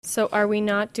So are we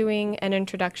not doing an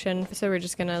introduction? So we're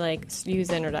just going to like use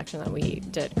the introduction that we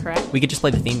did, correct? We could just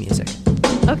play the theme music.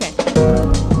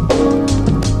 Okay.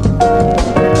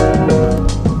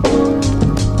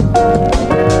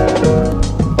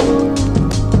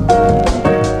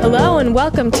 Hello and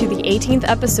welcome to the 18th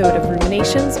episode of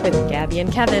Ruminations with Gabby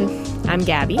and Kevin. I'm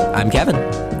Gabby. I'm Kevin.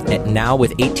 And now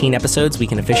with 18 episodes, we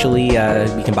can officially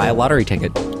we can buy a lottery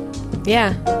ticket.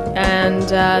 Yeah, and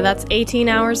that's 18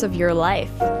 hours of your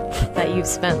life that you've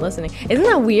spent listening. Isn't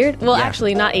that weird? Well, Yeah.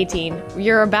 actually, not 18.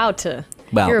 You're about to.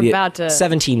 Well, You're about to.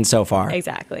 17 so far.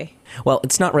 Exactly. Well,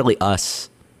 it's not really us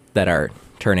that are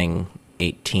turning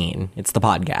 18. It's the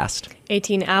podcast.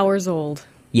 18 hours old.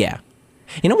 Yeah.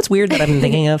 You know what's weird that I've been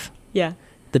thinking of? Yeah.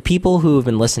 The people who have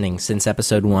been listening since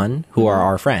episode 1, who are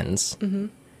our friends,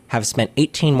 have spent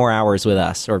 18 more hours with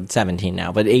us, or 17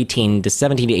 now, but 17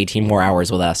 to 18 more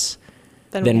hours with us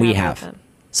than we with have. them.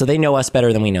 So they know us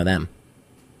better than we know them.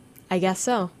 I guess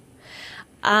so.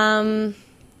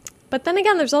 But then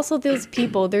again, there's also those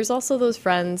people, there's also those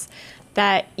friends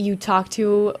that you talk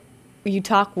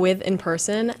with in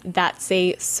person that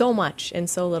say so much in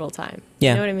so little time.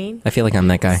 Yeah. You know what I mean? I feel like I'm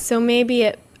that guy. So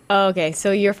maybe okay,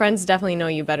 so your friends definitely know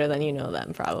you better than you know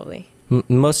them, probably.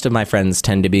 Most of my friends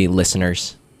tend to be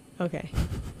listeners. Okay.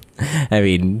 I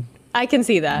mean, I can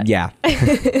see that. yeah.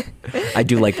 I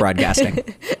do like broadcasting.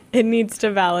 It needs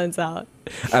to balance out.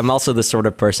 I'm also the sort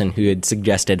of person who had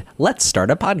suggested, let's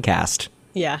start a podcast.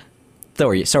 Yeah. So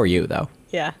are you, though.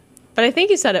 Yeah. But I think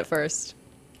you said it first.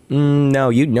 No,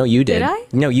 you did. Did I?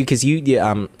 No, because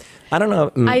I don't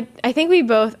know. I think we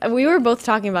were both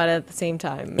talking about it at the same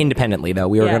time. Independently, though,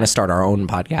 we were Yeah. going to start our own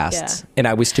podcasts, Yeah. and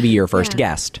I was to be your first Yeah.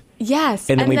 guest. Yes.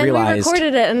 And then we realized-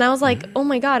 recorded it and I was like, oh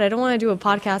my God, I don't want to do a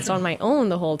podcast on my own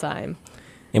the whole time.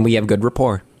 And we have good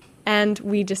rapport. And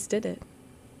we just did it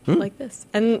like this.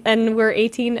 And we're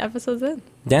 18 episodes in.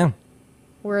 Yeah.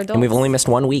 We're adults. And we've only missed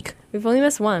 1 week. We've only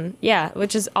missed one. Yeah,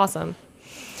 which is awesome.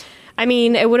 I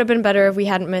mean, it would have been better if we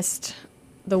hadn't missed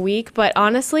the week, but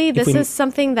honestly, this is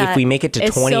something that we make it to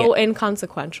is 20 so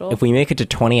inconsequential, If we make it to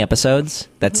 20 episodes,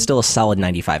 that's still a solid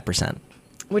 95%.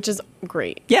 which is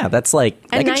great. Yeah, that's like...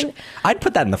 And I'd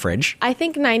put that in the fridge. I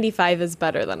think 95 is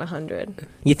better than 100.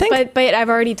 You think? But I've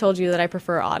already told you that I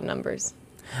prefer odd numbers.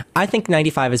 I think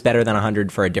 95 is better than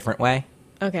 100 for a different way.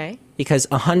 Okay. Because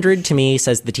 100 to me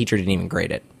says the teacher didn't even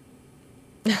grade it.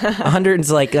 100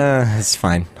 is like, it's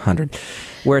fine, 100.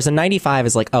 Whereas a 95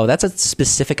 is like, oh, that's a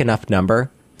specific enough number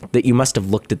that you must have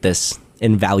looked at this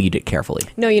and valued it carefully.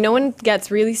 No, you know when it gets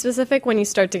really specific? When you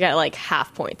start to get like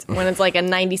half points. When it's like a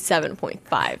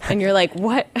 97.5. And you're like,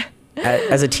 what?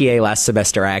 As a TA last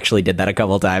semester, I actually did that a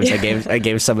couple of times. I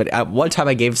gave somebody, one time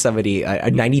I gave somebody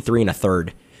a 93 and a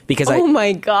third. Because Oh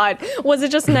my God. Was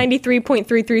it just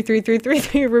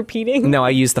 93.33333 repeating? No, I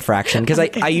used the fraction because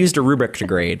I used a rubric to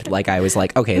grade. Like I was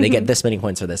like, okay, they get this many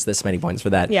points for this many points for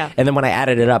that. Yeah. And then when I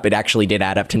added it up, it actually did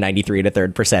add up to 93 and a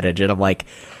third percentage. And I'm like,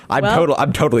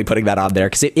 I'm totally putting that on there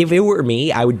because if it were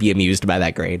me, I would be amused by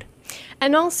that grade.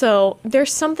 And also,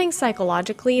 there's something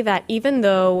psychologically that even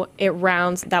though it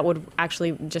rounds, that would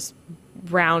actually just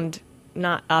round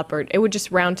not up, or it would just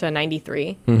round to a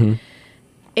 93. Mm-hmm.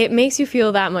 It makes you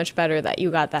feel that much better that you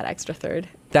got that extra third.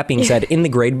 That being said, in the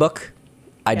grade book,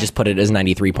 I just put it as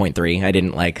 93.3. I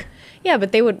didn't like Yeah,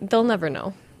 but they'll never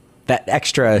know that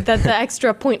extra. that the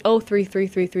extra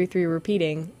 0.033333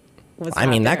 repeating was. I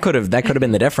mean, that could have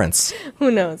been the difference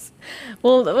Who knows?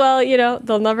 Well, you know,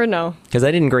 they'll never know. because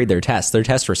I didn't grade their tests. Their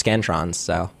tests were Scantrons,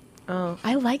 so. Oh,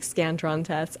 I like Scantron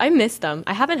tests. I miss them.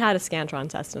 I haven't had a Scantron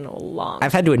test in a long.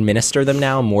 I've had to administer them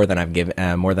now more than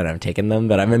I've taken them,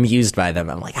 but I'm amused by them.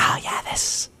 I'm like, oh yeah,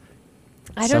 this.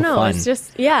 I so don't know. fun. It's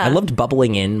just I I loved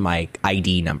bubbling in my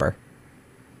ID number.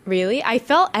 Really? I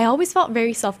always felt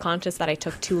very self-conscious that I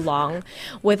took too long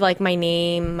with like my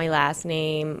name, my last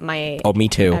name, my Oh, me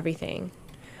too. everything.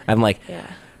 I'm like, Yeah.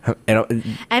 and,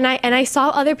 And I saw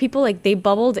other people like they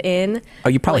bubbled in. oh,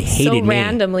 you probably like, hated so me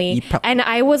randomly, and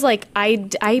I was like,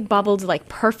 I bubbled like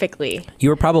perfectly.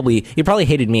 You probably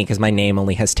hated me because my name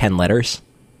only has 10 letters,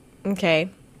 Okay,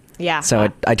 yeah. so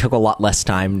I took a lot less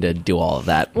time to do all of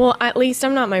that. Well, at least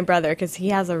I'm not my brother because he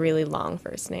has a really long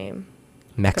first name.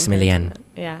 Maximilian.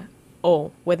 Yeah.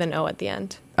 O with an O at the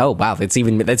end. Oh wow, that's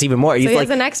even more. So He's he like,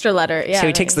 has an extra letter. Yeah. so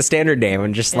he takes the standard name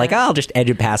and just like, Yeah. oh, I'll just edge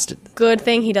it past it. Good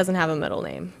thing he doesn't have a middle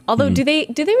name. Although, do they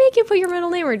make you put your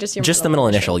middle name or just your Just the middle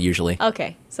initial usually.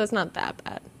 Okay, so it's not that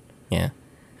bad. Yeah,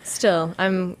 Still,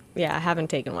 I haven't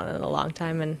taken one in a long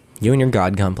time, and you and your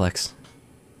God complex.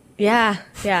 yeah,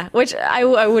 which I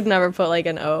would never put like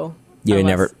an O You would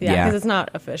Unless- never, yeah. because it's not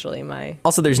officially my.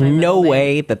 Also, there's my no middle name.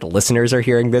 way that the listeners are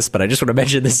hearing this, but I just want to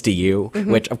mention this to you,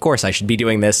 Mm-hmm. which, of course, I should be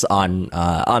doing this on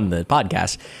the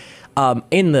podcast.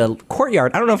 In the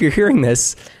courtyard, I don't know if you're hearing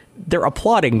this, they're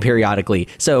applauding periodically.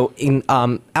 So in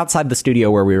outside the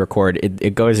studio where we record,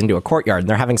 it goes into a courtyard, and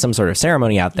they're having some sort of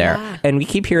ceremony out there. Yeah. And we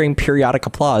keep hearing periodic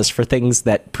applause for things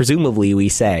that presumably we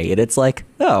say. And it's like,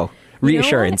 oh, You know what?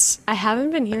 reassurance. I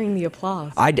haven't been hearing the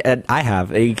applause. I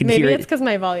have. You can Maybe hear it's because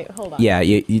my volume. Hold on. Yeah,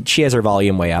 she has her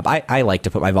volume way up. I like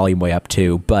to put my volume way up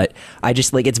too, but I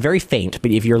just like it's very faint. But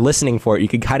if you're listening for it, you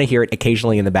can kind of hear it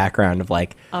occasionally in the background of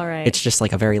like. All right. It's just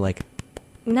like a very like.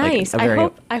 Nice. a very-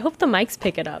 I hope the mics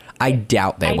pick it up. I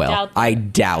doubt they I will. doubt I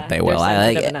that. doubt Yeah, they they're will.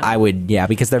 sensitive enough. I would. Yeah,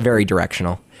 because they're very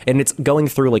directional, and it's going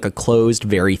through like a closed,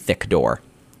 very thick door.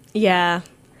 Yeah,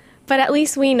 but at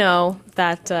least we know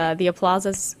that the applause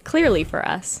is clearly for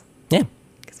us Yeah.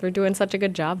 because we're doing such a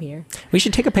good job here. We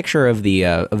should take a picture of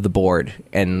the board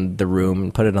and the room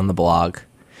and put it on the blog,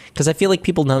 because I feel like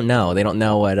people don't know. They don't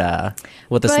know what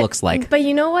this looks like. But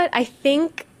you know what? I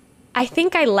think I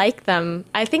like them.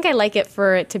 I think I like it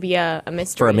for it to be a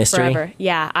mystery. For a mystery? Forever.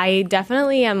 Yeah, I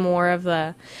definitely am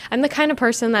I'm the kind of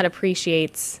person that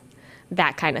appreciates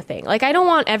that kind of thing. Like I don't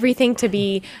want everything to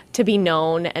be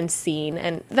known and seen,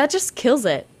 and that just kills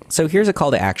it. So here's a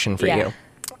call to action for Yeah.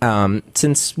 you.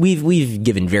 Since we've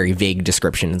given very vague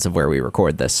descriptions of where we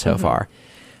record this so far,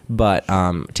 but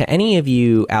to any of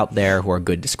you out there who are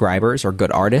good describers or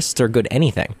good artists or good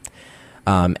anything,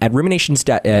 at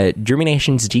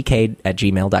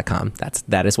ruminationsgk@gmail.com.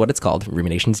 That is what it's called,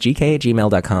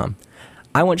 ruminationsgk@gmail.com.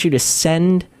 I want you to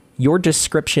send your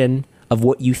description of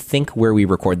what you think where we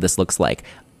record this looks like.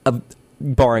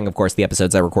 Barring, of course, the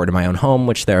episodes I record in my own home,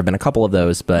 which there have been a couple of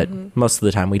those, but most of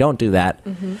the time we don't do that.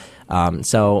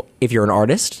 So if you're an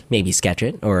artist, maybe sketch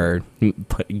it or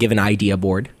give an idea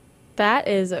board. That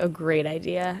is a great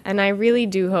idea, and I really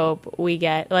do hope we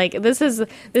get this is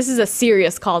a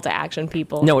serious call to action,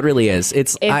 people. No, it really is.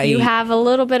 It's If you have a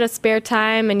little bit of spare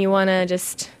time and you want to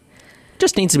just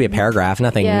needs to be a paragraph.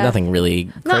 Nothing really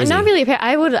crazy. not really.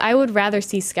 I would rather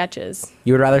see sketches,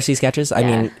 You would rather see sketches? I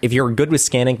Yeah. mean, if you're good with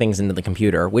scanning things into the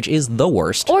computer, which is the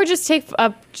worst. or just take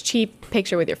a cheap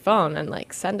picture with your phone and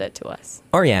send it to us.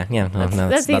 Or yeah. No,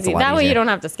 That's a easy. lot That way easier. you don't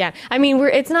have to scan. I mean,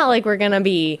 it's not like we're gonna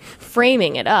be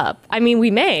framing it up. I mean,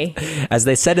 we may. As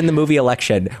they said in the movie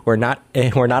Election, we're not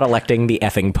electing the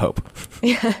effing pope.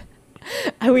 We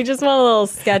just want a little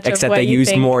sketch. Except of what they you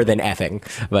used think. more than effing.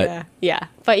 But Yeah,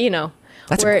 but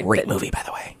that's we're- a great movie, by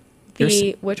the way.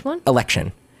 Which one?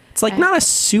 Election. It's like not a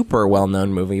super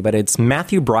well-known movie, but it's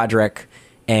Matthew Broderick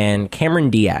and Cameron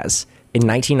Diaz in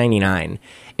 1999.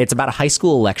 It's about a high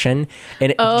school election,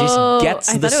 and it just gets.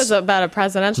 I thought it was about a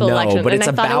presidential No, election, but and it's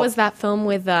I thought about- it was that film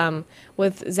with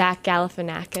Zach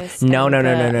Galifianakis. No, and no,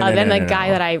 then no, the no, guy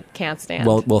no. that I can't stand,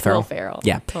 Will Ferrell. Will Ferrell.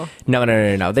 Yeah. Cool.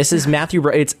 No. This is Matthew.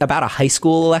 It's about a high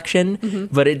school election, Mm-hmm.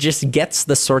 but it just gets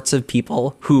the sorts of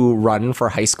people who run for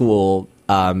high school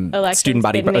Elections, student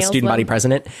it nails body them.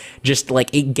 president. Just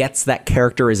like it gets that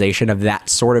characterization of that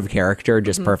sort of character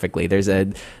just Mm-hmm. perfectly. There's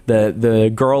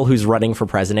the girl who's running for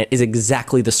president is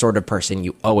exactly the sort of person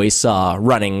you always saw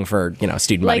running for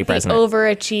student body Like the president.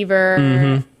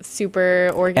 overachiever,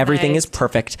 super organized. Everything is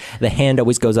perfect. The hand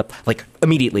always goes up like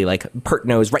immediately, like pert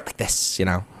nose, right like this.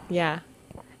 Yeah.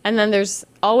 And then there's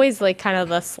always kind of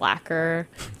the slacker.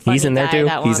 funny He's in there guy too.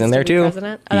 that He's wants in to there be too.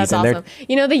 president. Oh, He's that's in there.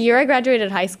 awesome. The year I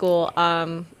graduated high school,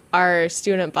 our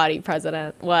student body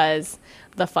president was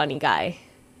the funny guy.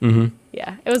 Mm-hmm.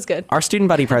 Yeah, it was good. Our student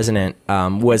body president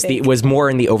was more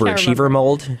in the remember. overachiever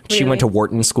mold. She Really? went to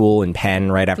Wharton School in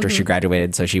Penn right after she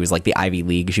graduated, so she was like the Ivy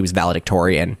League. She was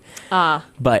valedictorian.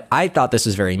 But I thought this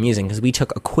was very amusing because we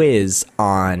took a quiz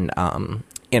on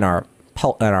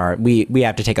we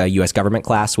have to take a U.S. government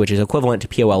class, which is equivalent to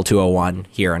POL 201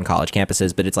 here on college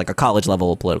campuses, but it's like a college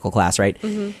level political class, right?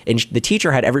 And the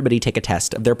teacher had everybody take a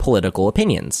test of their political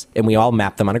opinions, and we all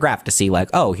mapped them on a graph to see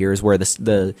here's where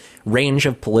the range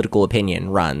of political opinion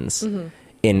runs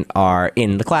in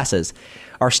the classes.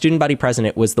 Our student body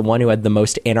president was the one who had the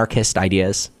most anarchist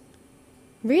ideas.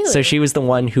 Really? So she was the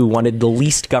one who wanted the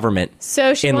least government.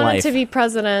 So she in wanted life. to be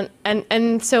president,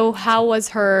 and so how was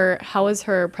her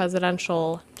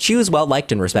presidential? She was well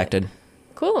liked and respected.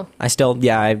 Cool, I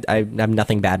have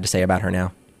nothing bad to say about her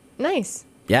now. nice,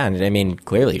 Yeah, and I mean,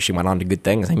 clearly she went on to good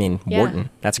things. I mean, Yeah. Wharton,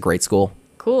 that's a great school.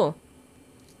 cool.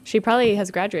 She probably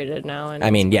has graduated now, and I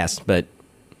mean, yes, but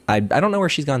I don't know where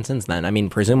she's gone since then. I mean,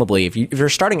 presumably, if you're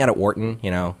starting out at Wharton,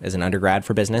 as an undergrad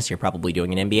for business, you're probably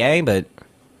doing an MBA, but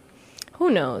Who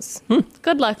knows?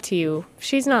 Good luck to you.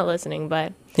 She's not listening,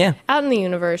 but Yeah. out in the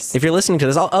universe. If you're listening to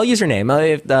this, I'll use your name.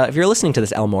 If you're listening to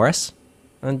this, Elle Morris,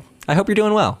 I hope you're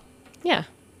doing well. Yeah.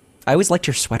 I always liked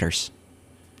your sweaters.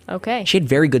 Okay. She had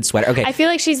very good sweater. Okay. I feel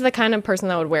like she's the kind of person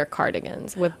that would wear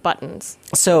cardigans with buttons.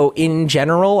 So in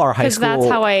general, our high Because school... that's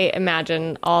how I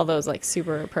imagine all those like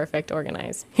super perfect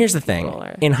organized. Here's the thing. people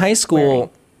are In high school, wearing.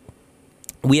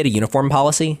 we had a uniform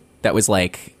policy that was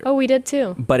like... Oh, we did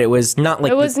too. But it was not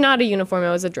like... It was not a uniform. It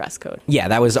was a dress code. Yeah,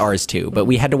 that was ours too. But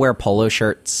we had to wear polo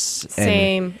shirts.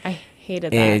 Same. I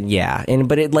hated that. And yeah,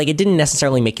 but it didn't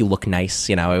necessarily make you look nice,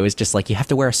 you know. It was just like you have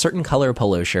to wear a certain color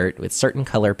polo shirt with certain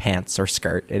color pants or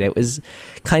skirt, and it was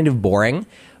kind of boring.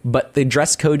 But the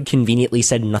dress code conveniently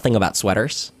said nothing about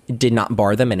sweaters. It did not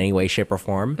bar them in any way, shape, or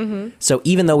form. So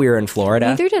even though we were in Florida,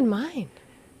 Neither did mine.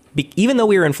 even though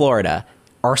we were in Florida,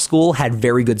 our school had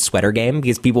very good sweater game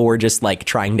because people were just like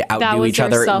trying to That outdo was each their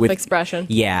other with self-expression.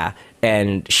 Yeah,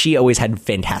 and she always had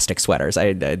fantastic sweaters.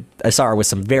 I saw her with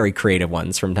some very creative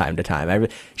ones from time to time.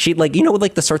 She like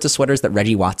like the sorts of sweaters that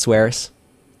Reggie Watts wears.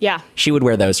 Yeah. She would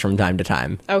wear those from time to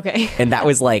time, Okay. and that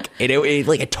was like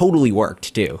it totally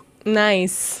worked too.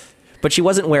 Nice. But she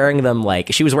wasn't wearing them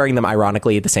like she was wearing them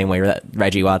ironically the same way that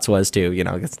Reggie Watts was too. You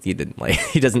know, 'cause he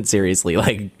doesn't seriously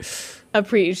like.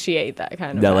 Appreciate that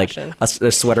kind of No, like fashion.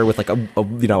 a sweater with like a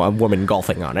woman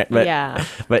golfing on it. But, Yeah.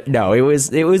 But no, it was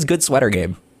good sweater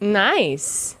game.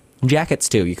 Nice. Jackets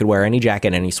too. You could wear any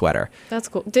jacket, any sweater. That's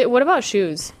cool. What about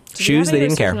shoes? Did you Shoes, have any they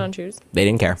didn't care. restriction on shoes? They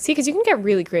didn't care. See, because you can get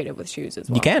really creative with shoes as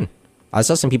well. You can. I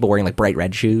saw some people wearing like bright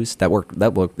red shoes that work. Yeah.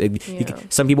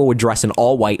 Some people would dress in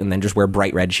all white and then just wear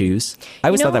bright red shoes. I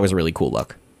always know- thought that was a really cool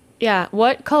look. Yeah.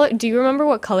 What color? Do you remember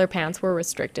what color pants were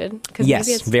restricted? 'Cause Yes,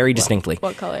 maybe it's- very distinctly.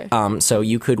 What color? So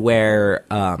you could wear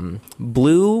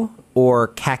blue or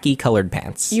khaki colored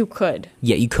pants. You could.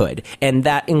 Yeah, you could, and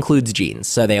that includes jeans.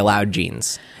 So they allowed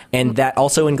jeans, and that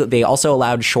also they also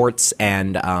allowed shorts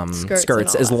and Skirts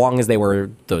skirts and all as that. long as they were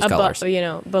those colors.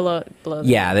 Below. The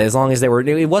Yeah, as long as they were.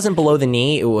 It wasn't below the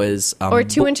knee. It was or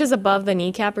 2 inches above the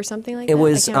kneecap or something like that. It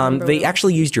was. I can't remember They what it was.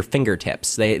 actually used your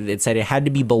fingertips. It said it had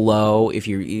to be below. If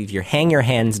you hang your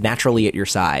hands naturally at your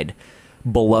side,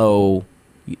 below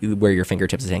where your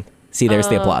fingertips hang. See, there's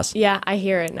the applause. Yeah, I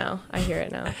hear it now.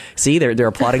 See, they're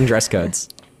applauding dress codes.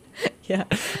 Yeah.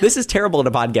 This is terrible in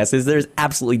a podcast. There's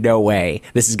absolutely no way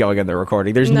this is going on the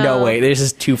recording. There's no No. way. This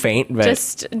is too faint. But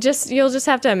Just you'll just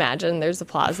have to imagine there's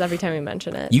applause every time you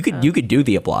mention it. you could do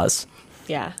the applause.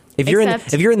 Yeah. If you're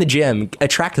in the gym,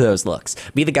 attract those looks.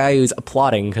 Be the guy who's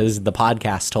applauding because the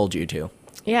podcast told you to.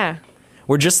 Yeah.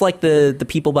 We're just like the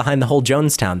people behind the whole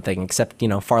Jonestown thing, except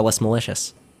far less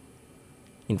malicious.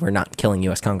 And we're not killing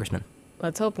U.S. congressmen.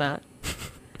 Let's hope not.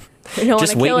 We don't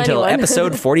Just wanna wait kill until anyone.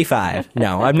 episode 45.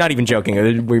 No, I'm not even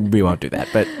joking. We won't do that.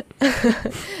 But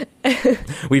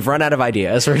we've run out of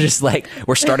ideas. We're just like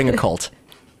we're starting a cult.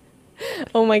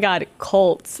 Oh my God,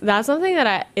 cults. That's something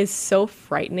that is so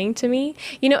frightening to me.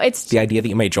 It's The idea that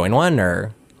you may join one,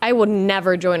 or I would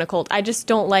never join a cult. I just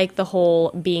don't like the whole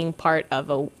being part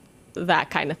of that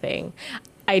kind of thing.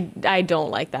 I don't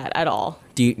like that at all.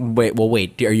 do you wait? Well,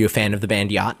 wait. Are you a fan of the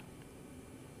band Yacht?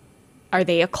 Are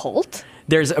they a cult?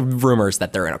 There's rumors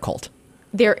that they're in a cult.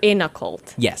 They're in a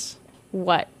cult. Yes.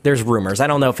 What? There's rumors. I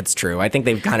don't know if it's true. I think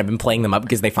they've kind of been playing them up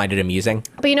because they find it amusing.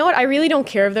 But you know what? I really don't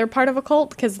care if they're part of a cult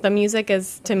because the music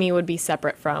to me would be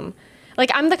separate from.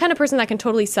 Like, I'm the kind of person that can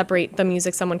totally separate the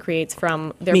music someone creates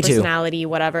from their Me too. personality,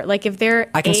 whatever. Like, if they're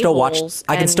I can still watch a-holes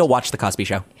the Cosby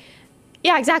Show.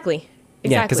 Yeah, exactly.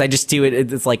 Yeah, because I just do it.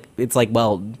 It's like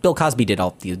well, Bill Cosby did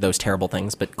all those terrible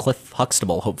things, but Cliff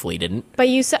Huxtable hopefully didn't. But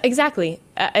exactly.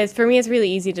 For me, it's really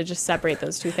easy to just separate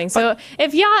those two things. So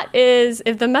if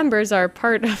if the members are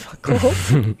part of a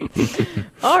cult,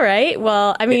 all right.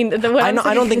 Well, I mean,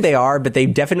 I don't think they are, but they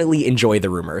definitely enjoy the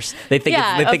rumors. They think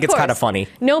it's kind of course. funny.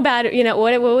 No bad.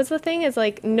 What was the thing? Is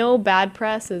like no bad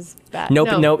press is bad. No.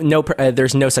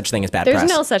 There's no such thing as bad There's press.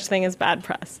 no such thing as bad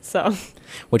press. So.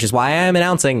 Which is why I am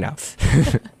announcing no.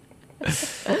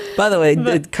 By the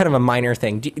way, kind of a minor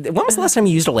thing. When was the last time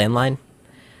you used a landline?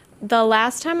 The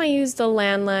last time I used a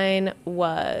landline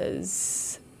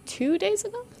was 2 days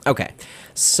ago. Okay,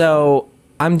 so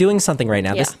I'm doing something right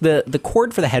now. Yeah. The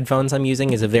cord for the headphones I'm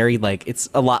using is it's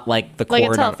a lot like the cord,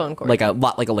 Like a telephone cord. like a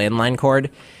lot like a landline cord.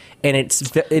 And it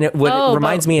Oh,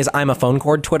 reminds me is I'm a phone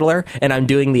cord twiddler, and I'm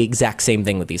doing the exact same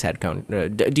thing with these headphones.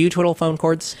 Do you twiddle phone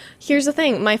cords? Here's the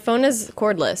thing: my phone is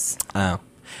cordless. Oh,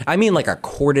 I mean like a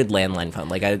corded landline phone.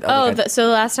 So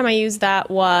the last time I used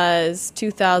that was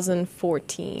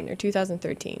 2014 or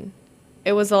 2013.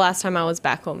 It was the last time I was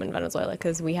back home in Venezuela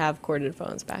because we have corded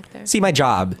phones back there. See, my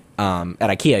job at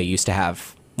IKEA used to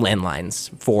have landlines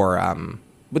for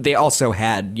but they also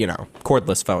had,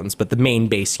 cordless phones, but the main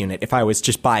base unit, if I was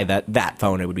just buy that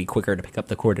phone, it would be quicker to pick up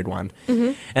the corded one.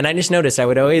 Mm-hmm. And I just noticed I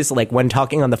would always, like, when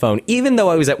talking on the phone, even though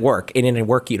I was at work and in a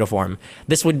work uniform,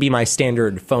 this would be my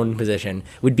standard phone position,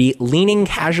 would be leaning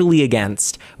casually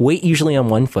against, weight usually on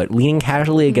one foot, leaning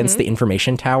casually against the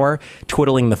information tower,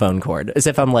 twiddling the phone cord, as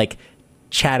if I'm, like,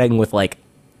 chatting with, like,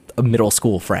 a middle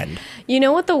school friend. You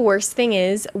know what the worst thing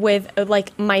is with,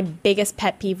 like, my biggest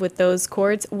pet peeve with those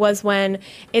cords was when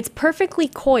it's perfectly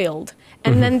coiled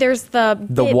and then there's the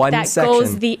bit one that section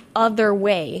goes the other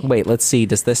way. Wait, let's see.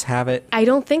 Does this have it? I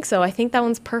don't think so. I think that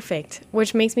one's perfect,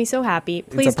 which makes me so happy.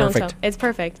 Please don't tell. It's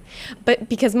perfect. But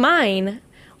because mine,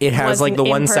 it has like the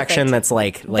one imperfect. section that's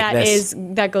like this.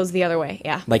 That goes the other way.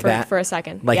 Yeah. Like that? For a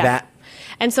second. Like that?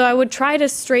 And so I would try to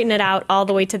straighten it out all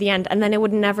the way to the end, and then it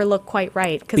would never look quite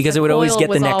right. Because it would always get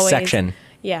the next section.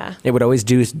 Yeah. It would always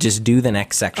do the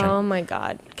next section. Oh my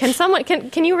God.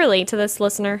 Can you relate to this,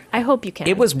 listener? I hope you can.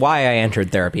 It was why I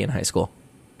entered therapy in high school.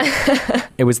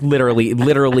 It was literally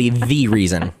the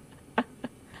reason.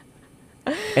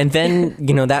 And then,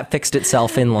 that fixed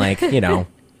itself in like,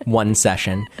 one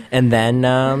session. And then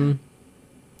Have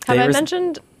I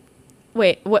mentioned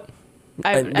Wait, what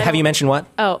have you mentioned what?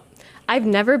 Oh, I've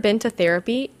never been to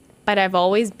therapy, but I've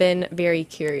always been very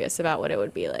curious about what it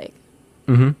would be like.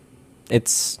 Mm-hmm.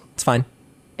 It's fine.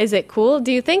 Is it cool?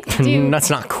 Do you think? That's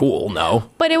not cool, no.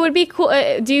 But it would be cool.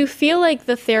 Do you feel like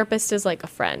the therapist is like a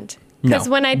friend? Because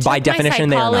when I took by definition,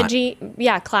 my psychology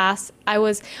class, I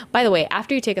was, by the way,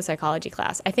 after you take a psychology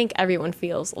class, I think everyone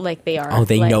feels like they are. Oh,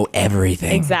 they know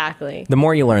everything. Exactly. The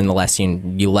more you learn, the less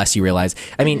you realize.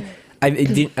 I mean,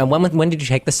 when did you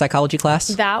take the psychology class?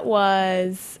 That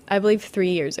was, I believe,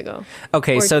 3 years ago.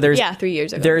 Okay, so 3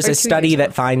 years ago. There's a study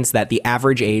that finds that the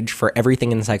average age for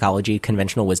everything in psychology,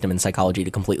 conventional wisdom in psychology, to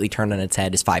completely turn on its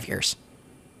head is 5 years.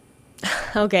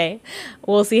 Okay,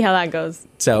 we'll see how that goes.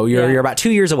 So you're about 2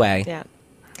 years away. Yeah.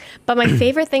 But my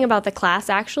favorite thing about the class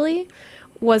actually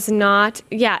was not,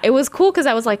 it was cool because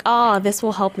I was like, oh, this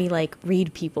will help me like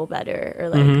read people better or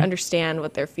like understand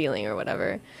what they're feeling or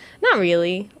whatever. Not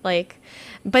really,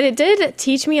 but it did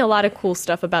teach me a lot of cool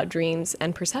stuff about dreams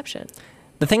and perception.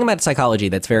 The thing about psychology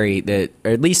that's or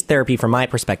at least therapy from my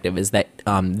perspective, is that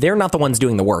they're not the ones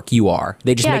doing the work. You are.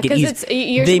 They just make it easy.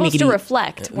 You're supposed to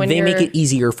reflect when they make it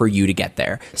easier for you to get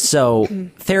there. So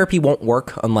therapy won't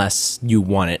work unless you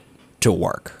want it to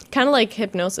work. Kind of like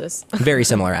hypnosis. Very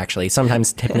similar, actually.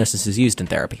 Sometimes hypnosis is used in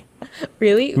therapy.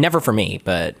 Really? Never for me,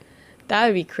 but that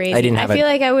would be crazy. I feel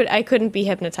like I couldn't be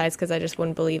hypnotized because I just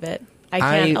wouldn't believe it. I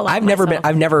can't.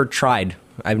 I've never tried.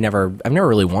 I've never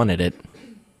really wanted it.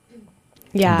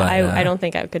 Yeah, but, I don't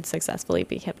think I could successfully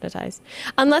be hypnotized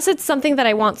unless it's something that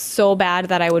I want so bad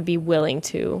that I would be willing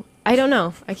to. I don't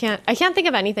know. I can't think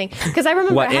of anything because I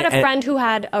remember I had a friend who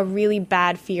had a really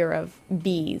bad fear of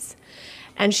bees,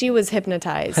 and she was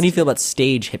hypnotized. How do you feel about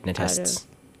stage hypnotists?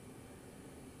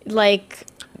 Like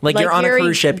you're on a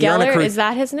cruise ship. Geller, you're on a cruise. Is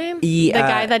that his name? The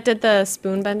guy that did the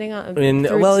spoon bending on.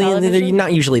 They're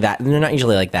not usually that. They're not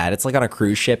usually like that. It's like on a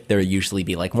cruise ship. There usually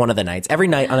be like one of the nights. Every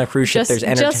night on a cruise ship, there's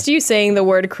entertainment. Just you saying the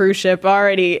word cruise ship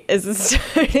already is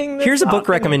starting. Here's a book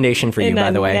recommendation for you, by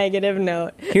the way. Negative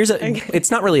note. It's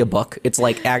not really a book. It's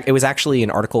like it was actually an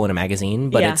article in a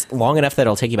magazine, but it's long enough that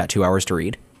it'll take you about 2 hours to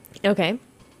read. Okay.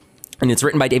 And it's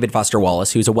written by David Foster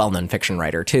Wallace, who's a well-known fiction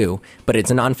writer, too. But it's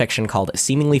a nonfiction called A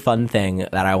Seemingly Fun Thing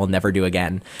That I Will Never Do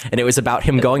Again. And it was about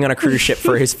him going on a cruise ship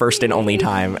for his first and only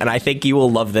time. And I think you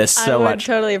will love this so much. I would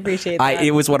totally appreciate that.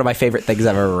 It was one of my favorite things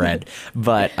I've ever read.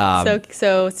 But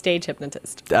So stage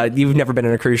hypnotist. You've never been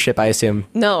on a cruise ship, I assume?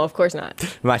 No, of course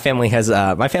not. My family has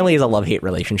a love-hate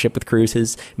relationship with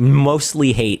cruises.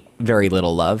 Mostly hate, very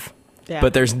little love. Yeah.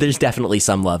 But there's definitely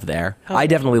some love there. Okay. I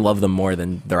definitely love them more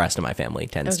than the rest of my family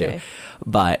tends to.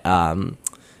 But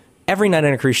every night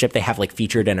on a cruise ship, they have like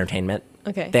featured entertainment.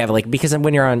 Okay. They have because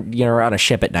when you're on a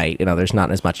ship at night, there's not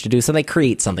as much to do, so they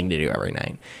create something to do every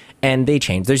night, and they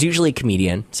change. There's usually a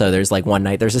comedian, so there's like one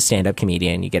night there's a stand-up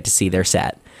comedian. You get to see their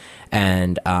set.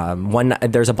 And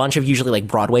there's a bunch of usually like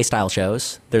Broadway style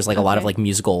shows. There's like a lot of like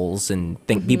musicals and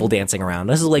people dancing around.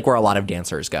 This is like where a lot of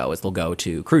dancers go, is they'll go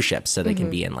to cruise ships so they can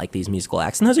be in like these musical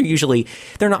acts. And those are usually,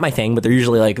 they're not my thing, but they're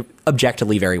usually like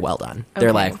objectively very well done. Okay.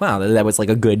 They're like, wow, that was like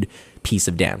a good piece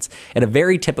of dance. And a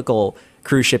very typical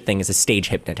cruise ship thing is a stage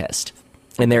hypnotist.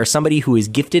 And they're somebody who is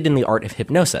gifted in the art of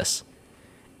hypnosis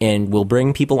and will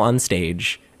bring people on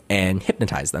stage and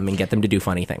hypnotize them and get them to do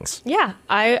funny things. Yeah,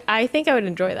 I think I would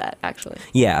enjoy that, actually.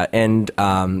 Yeah, and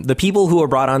the people who were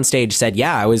brought on stage said,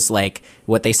 I was like,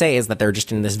 what they say is that they're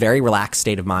just in this very relaxed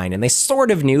state of mind, and they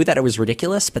sort of knew that it was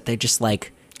ridiculous, but they just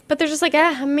like But they're just like,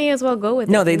 I may as well go with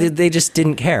it. No, they just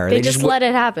didn't care. They just let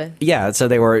it happen. Yeah, so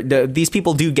these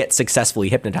people do get successfully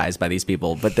hypnotized by these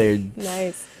people, but they're...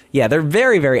 Nice. Yeah, they're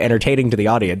very, very entertaining to the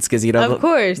audience because, of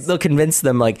course, they'll convince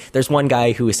them. Like, there's one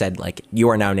guy who said, like, you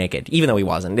are now naked, even though he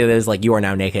wasn't. It is like, you are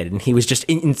now naked. And he was just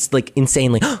like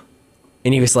insanely,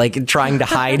 and he was like trying to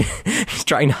hide,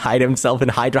 himself and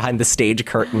hide behind the stage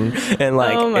curtain. And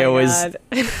like, it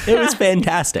was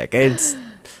fantastic. It's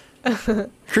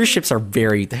cruise ships are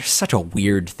they're such a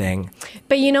weird thing.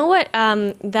 But you know what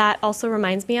that also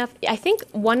reminds me of? I think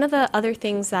one of the other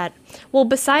things that, well,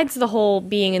 besides the whole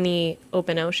being in the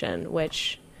open ocean,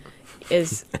 which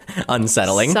is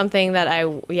unsettling, something that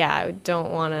I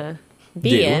don't want to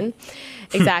be in.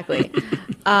 Exactly.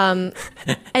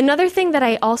 Another thing that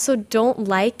I also don't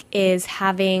like is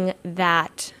having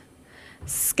that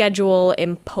schedule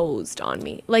imposed on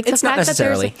me. Like it's the fact not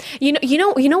necessarily. That you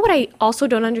know what I also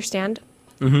don't understand?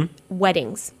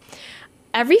 Weddings.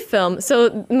 Every film.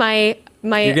 So my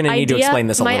You're gonna need to explain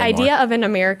this a little more. My idea of an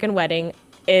American wedding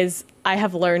is I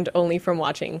have learned only from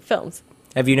watching films.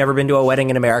 Have you never been to a wedding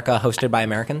in America hosted by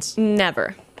Americans?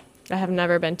 Never. I have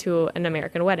never been to an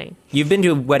American wedding. You've been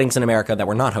to weddings in America that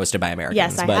were not hosted by Americans,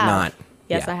 yes, I but have. not.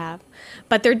 Yes, yeah. I have.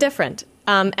 But they're different.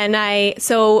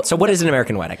 So what is an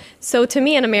American wedding? So to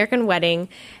me, an American wedding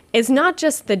is not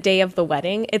just the day of the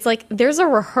wedding. It's like there's a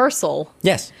rehearsal.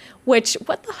 Yes. Which,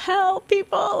 what the hell,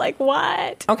 people? Like,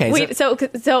 what? Okay. Wait, so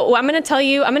I'm going to tell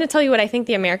you what I think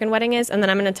the American wedding is, and then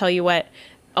I'm going to tell you what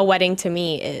a wedding to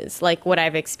me is, like what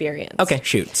I've experienced. Okay,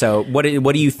 shoot. So what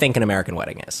do you think an American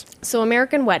wedding is? So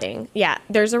American wedding, yeah,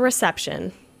 there's a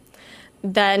reception.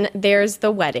 Then there's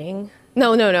the wedding.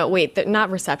 No, wait,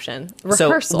 not reception.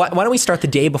 Rehearsal. So why don't we start the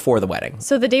day before the wedding?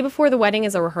 So the day before the wedding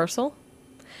is a rehearsal?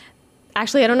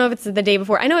 Actually, I don't know if it's the day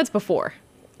before. I know it's before.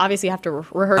 Obviously, you have to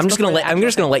rehearse. I'm just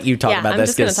gonna let you talk about this. I'm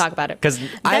just gonna talk about it because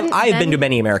I've been to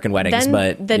many American weddings,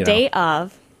 but the day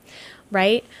of,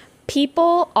 right?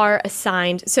 People are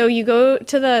assigned. So you go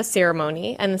to the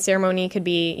ceremony, and the ceremony could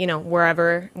be,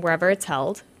 wherever it's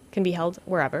held, can be held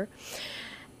wherever.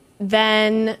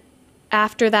 Then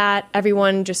after that,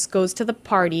 everyone just goes to the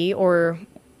party or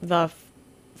the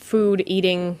food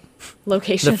eating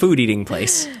location. The food eating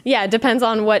place. Yeah, it depends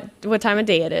on what time of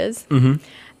day it is. Mm-hmm.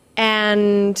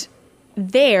 And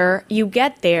there, you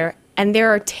get there, and there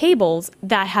are tables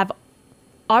that have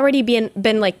already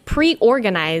been like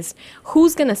pre-organized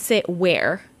who's going to sit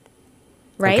where,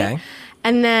 right? Okay.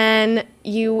 And then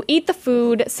you eat the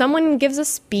food, someone gives a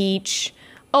speech.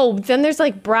 Oh, then there's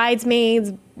like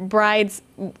bridesmaids,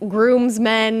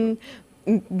 groomsmen,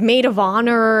 maid of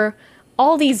honor,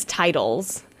 all these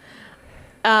titles.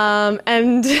 And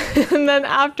and then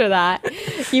after that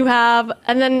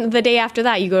and then the day after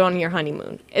that you go on your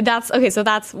honeymoon. So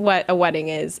that's what a wedding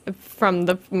is from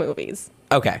the movies.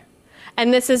 Okay.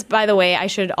 And this is, by the way, I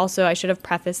should have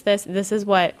prefaced this. This is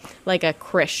what like a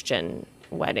Christian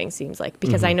wedding seems like,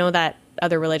 because I know that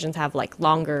other religions have like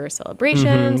longer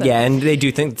celebrations. Yeah, and they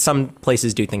do some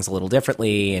places do things a little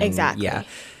differently. And, exactly. Yeah.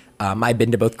 I've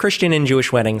been to both Christian and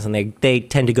Jewish weddings, and they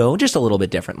tend to go just a little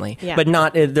bit differently. Yeah. But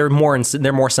not they're more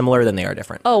similar than they are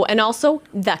different. Oh, and also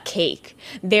the cake.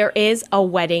 There is a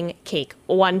wedding cake,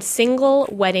 one single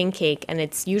wedding cake, and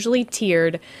it's usually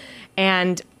tiered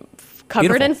and covered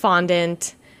Beautiful. in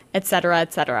fondant, etc.,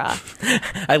 etc.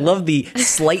 I love the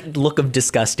slight look of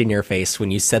disgust in your face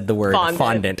when you said the word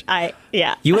fondant.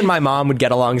 Yeah. You and my mom would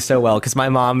get along so well because my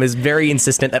mom is very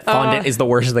insistent that fondant is the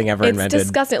worst thing ever invented. It's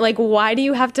disgusting. Like, why do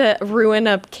you have to ruin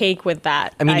a cake with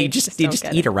that? I mean, you just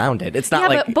eat around it. It's not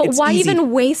like but it's why easy.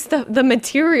 even waste the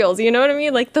materials? You know what I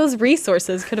mean? Like, those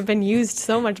resources could have been used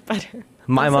so much better.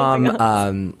 My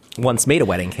mom once made a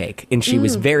wedding cake, and she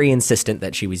was very insistent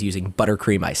that she was using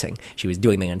buttercream icing. She was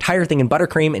doing the entire thing in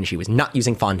buttercream, and she was not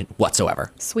using fondant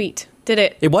whatsoever. Sweet. Did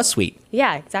it? It was sweet.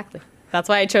 Yeah, exactly. That's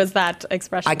why I chose that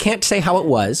expression. I can't say how it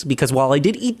was, because while I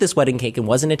did eat this wedding cake and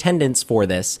was in attendance for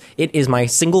this, it is my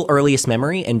single earliest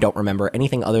memory and don't remember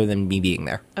anything other than me being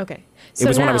there. Okay. It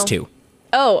was when I was 2.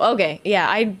 Oh, okay. Yeah,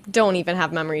 I don't even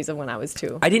have memories of when I was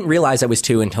 2. I didn't realize I was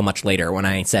 2 until much later when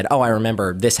I said, "Oh, I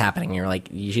remember this happening." And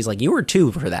she's like, "You were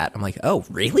 2 for that." I'm like, "Oh,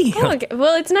 really?" Oh, okay.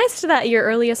 Well, it's nice that your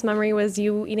earliest memory was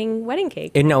you eating wedding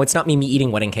cake. No, it's not me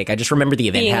eating wedding cake. I just remember the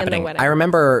event happening. In the I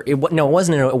remember it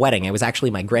wasn't a wedding. It was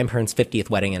actually my grandparents' 50th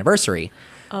wedding anniversary.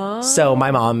 Oh. So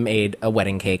my mom made a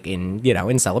wedding cake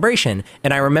in celebration,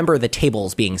 and I remember the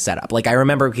tables being set up. Like, I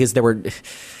remember because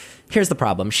here's the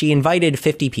problem. She invited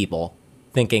 50 people,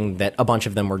 thinking that a bunch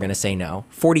of them were going to say no.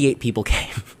 48 people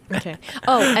came. Okay.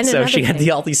 Oh, and so she had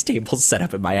all these tables set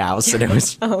up at my house, and it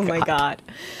was oh my God.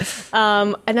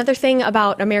 Another thing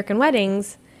about American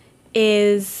weddings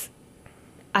is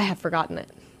I have forgotten it.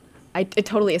 It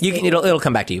totally You escaped can, me. it'll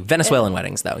come back to you. Venezuelan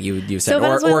weddings, though, you said, So or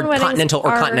Venezuelan weddings continental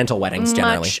are weddings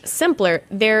generally. much simpler.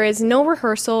 There is no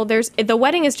rehearsal. The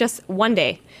wedding is just one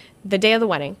day, the day of the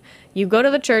wedding. You go to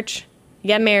the church, you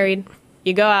get married,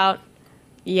 you go out,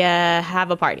 you have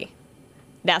a party.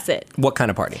 That's it. What kind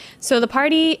of party? So the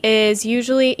party is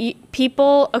usually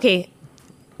people. Okay,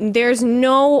 there's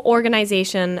no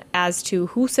organization as to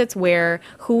who sits where,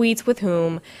 who eats with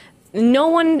whom. No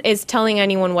one is telling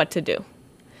anyone what to do.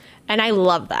 And I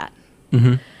love that.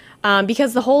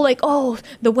 Because the whole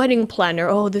the wedding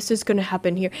planner, this is going to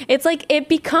happen here. It's like it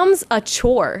becomes a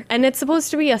chore and it's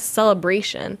supposed to be a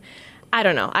celebration. I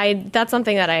don't know. That's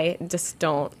something that I just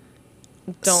don't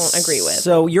agree with.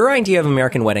 So your idea of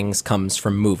American weddings comes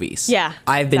from movies. Yeah.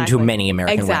 I've been to many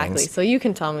American weddings. weddings. So you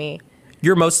can tell me.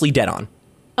 You're mostly dead on.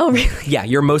 Oh, really? Yeah,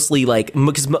 you're mostly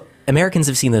because Americans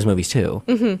have seen those movies too.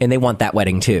 And they want that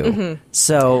wedding too.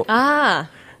 So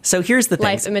here's the thing.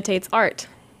 Life imitates art.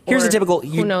 Here's Or a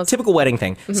who knows? typical wedding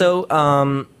thing. So,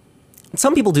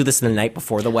 some people do this the night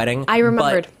before the wedding. I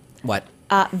remembered. But, what?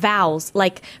 Vows.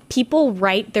 Like, people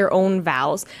write their own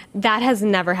vows. That has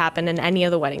never happened in any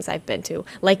of the weddings I've been to.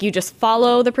 Like, you just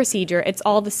follow the procedure. It's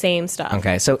all the same stuff.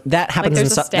 Okay, so that happens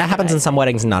there's a that happens in some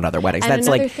weddings, and not other weddings. And That's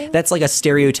another like thing? that's like a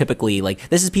stereotypically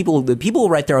the people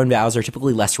who write their own vows are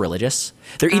typically less religious.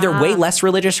 They're either way less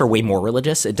religious or way more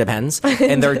religious. It depends.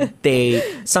 And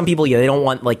some people they don't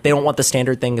want the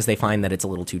standard thing because they find that it's a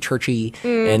little too churchy,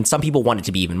 and some people want it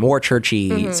to be even more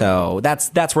churchy. So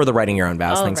that's where the writing your own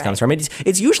vows things comes from.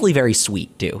 It's usually very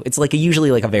sweet too. It's usually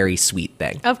a very sweet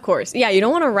thing. Of course. Yeah, you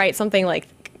don't want to write something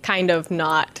kind of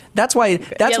not. That's why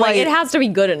it has to be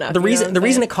good enough. The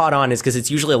reason it caught on is because it's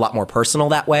usually a lot more personal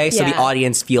that way. So the Yeah.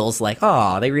 audience feels like,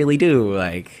 oh, they really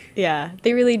do Yeah,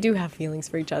 they really do have feelings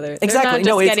for each other. Exactly.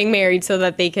 They're not just getting married so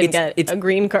that they can get a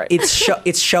green card.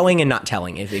 It's showing and not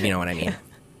telling, if you know what I mean.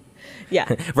 yeah.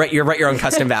 Write your own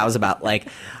custom vows about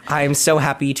I'm so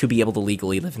happy to be able to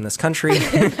legally live in this country.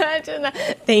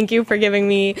 Thank you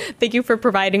for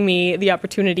providing me the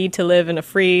opportunity to live in a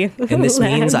free And this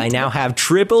land. means I now have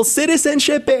triple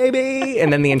citizenship, baby.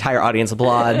 And then the entire audience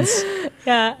applauds.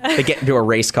 Yeah. They get into a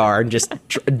race car and just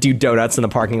do donuts in the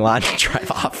parking lot and drive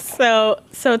off.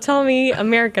 So tell me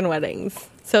American weddings.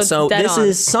 So dead this on.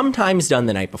 is sometimes done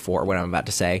the night before, what I'm about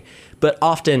to say, but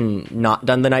often not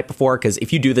done the night before, because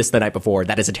if you do this the night before,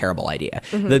 that is a terrible idea.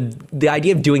 The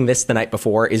idea of doing this the night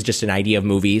before is just an idea of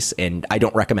movies, and I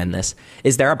don't recommend this,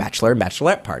 is there are bachelor and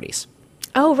bachelorette parties.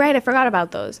 Oh, right. I forgot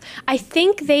about those. I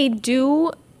think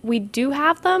we do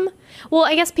have them. Well,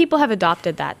 I guess people have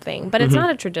adopted that thing, but it's not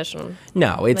a tradition.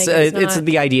 No, it's not-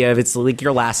 the idea of it's like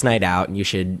your last night out, and you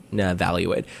should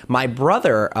value it. My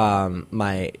brother,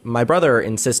 my brother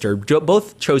and sister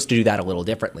both chose to do that a little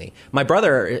differently. My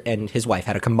brother and his wife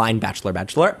had a combined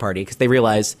bachelorette party because they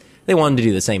realized they wanted to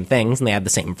do the same things and they had the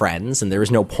same friends, and there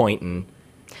was no point in.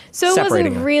 So it separating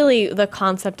wasn't them. really the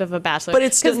concept of a bachelor. But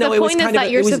it's because no, the it was point is kind of that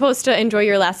a- you're it was- supposed to enjoy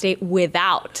your last date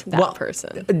without that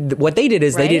person. What they did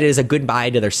is they Right? did it as a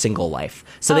goodbye to their single life.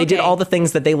 So they did Okay. all the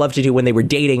things that they loved to do when they were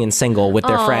dating and single with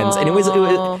their friends, and it was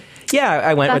yeah.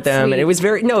 I went with That's them, sweet. and it was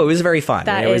very fun.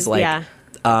 That and it was is- like. yeah.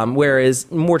 Whereas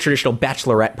more traditional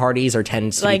bachelorette parties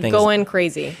tend to be things Going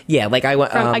crazy. Yeah, I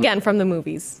went Again, from the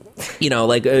movies.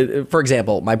 for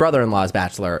example, my brother-in-law's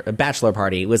bachelor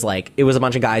party was it was a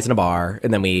bunch of guys in a bar,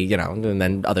 and then we and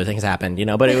then other things happened,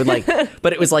 but it would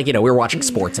but it was we were watching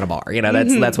sports in a bar,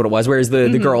 that's what it was. Whereas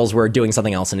the girls were doing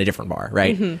something else in a different bar,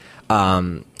 right?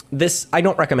 This I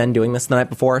don't recommend doing this the night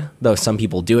before, though some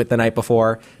people do it the night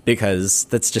before because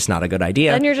that's just not a good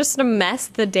idea. Then you're just going to mess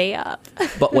the day up.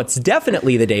 But what's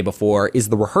definitely the day before is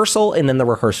the rehearsal and then the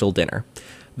rehearsal dinner.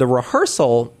 The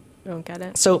rehearsal. Don't get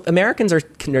it. So Americans are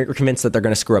convinced that they're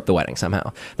going to screw up the wedding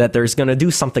somehow, that there's going to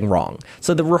do something wrong.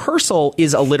 So the rehearsal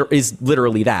is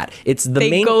literally that. It's the They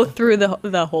main. go through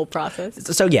the whole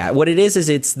process. So yeah, what it is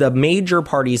it's the major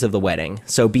parties of the wedding.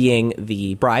 So being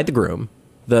the bride, the groom,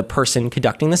 the person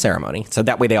conducting the ceremony. So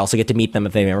that way they also get to meet them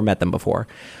if they've never met them before.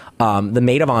 The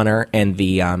maid of honor and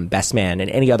the best man and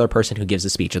any other person who gives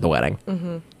a speech at the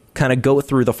wedding. Kind of go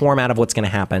through the format of what's going to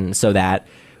happen so that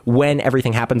when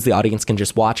everything happens, the audience can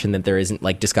just watch and that there isn't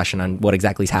discussion on what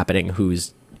exactly is happening,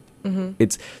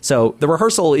 it's so the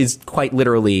rehearsal is quite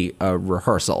literally a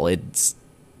rehearsal. It's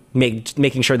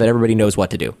making sure that everybody knows what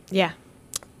to do. Yeah.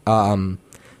 The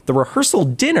rehearsal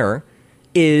dinner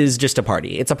is just a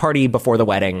party. It's a party before the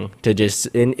wedding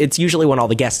and it's usually when all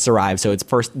the guests arrive. So it's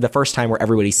the first time where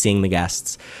everybody's seeing the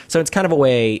guests. So it's kind of a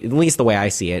way, at least the way I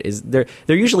see it, is they're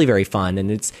usually very fun, and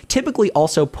it's typically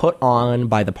also put on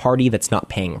by the party that's not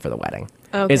paying for the wedding.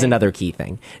 is another key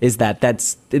thing. Is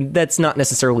that's not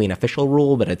necessarily an official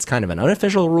rule, but it's kind of an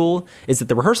unofficial rule, is that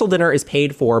the rehearsal dinner is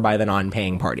paid for by the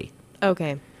non-paying party.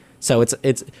 Okay. So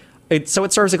it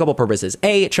serves a couple purposes.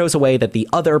 A, it shows a way that the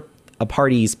other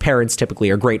party's parents typically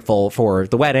are grateful for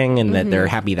the wedding and that they're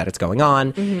happy that it's going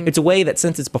on. It's a way that,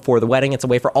 since it's before the wedding, it's a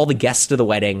way for all the guests to the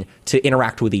wedding to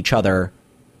interact with each other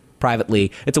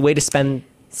privately. It's a way to spend...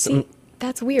 See,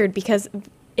 that's weird, because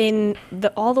in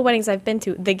all the weddings I've been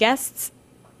to, the guests,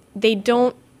 they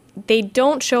don't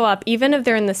show up, even if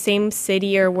they're in the same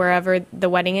city or wherever the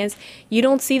wedding is. You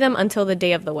don't see them until the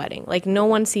day of the wedding. Like, no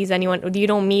one sees anyone. You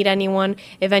don't meet anyone.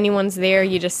 If anyone's there,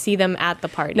 you just see them at the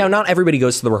party. Now, not everybody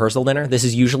goes to the rehearsal dinner. This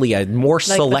is usually a more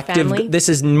selective... This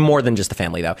is more than just the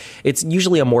family, though. It's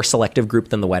usually a more selective group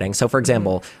than the wedding. So, for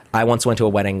example, I once went to a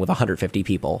wedding with 150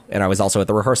 people, and I was also at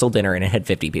the rehearsal dinner, and it had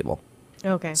 50 people.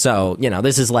 Okay. So,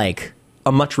 this is like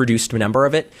a much reduced number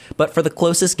of it, but for the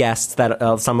closest guests,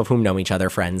 that some of whom know each other,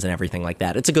 friends and everything like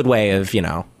that, it's a good way of,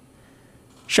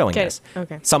 showing this.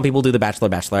 Okay. Some people do the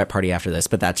bachelorette party after this,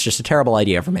 but that's just a terrible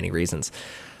idea for many reasons.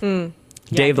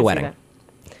 Day of the wedding.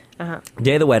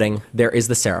 Day of the wedding, there is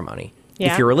the ceremony.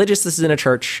 Yeah. If you're religious, this is in a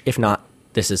church. If not,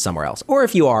 this is somewhere else. Or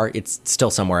if you are, it's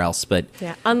still somewhere else. But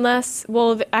yeah, unless,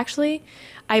 well, actually,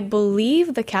 I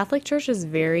believe the Catholic Church is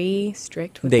very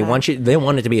strict with that. They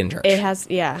want it to be in church. It has,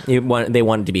 yeah. They want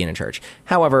it to be in a church.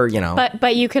 However,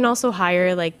 But you can also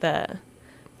hire like the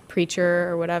preacher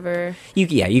or whatever. You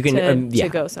can to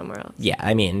go somewhere else. Yeah,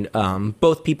 I mean,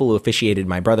 both people who officiated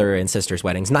my brother and sister's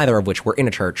weddings, neither of which were in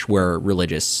a church, were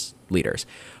religious leaders.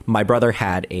 My brother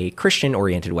had a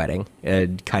Christian-oriented wedding,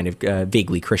 kind of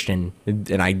vaguely Christian,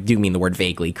 and I do mean the word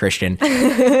vaguely Christian,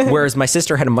 whereas my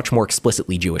sister had a much more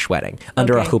explicitly Jewish wedding,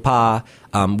 under a chuppah,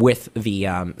 with the...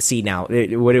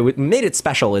 what it made it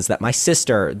special is that my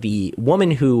sister, the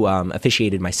woman who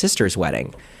officiated my sister's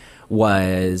wedding,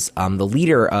 was the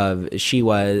leader of...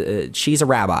 she's a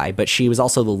rabbi, but she was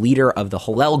also the leader of the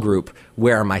Hillel group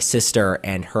where my sister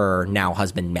and her now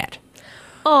husband met.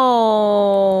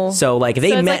 Oh, so like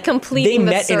they met, like completing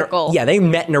the circle. They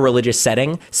met in a religious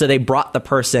setting. So they brought the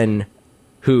person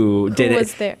who did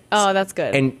was there. Oh, that's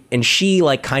good. And she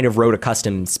like kind of wrote a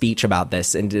custom speech about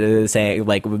this and saying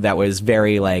like that was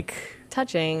very like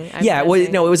touching. It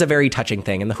was a very touching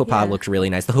thing, and the chuppah looked really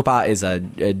nice. The chuppah is I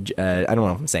don't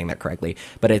know if I'm saying that correctly,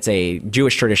 but it's a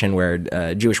Jewish tradition where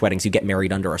Jewish weddings you get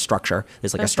married under a structure.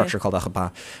 There's like a structure called a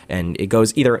chuppah, and it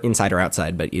goes either inside or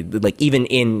outside. But even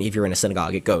if you're in a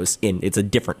synagogue, it goes in. It's a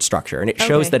different structure, and it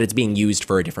shows that it's being used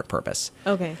for a different purpose.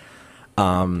 Okay.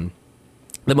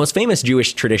 The most famous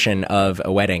Jewish tradition of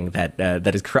a wedding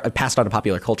that is passed on to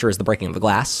popular culture is the breaking of the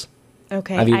glass.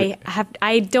 Okay,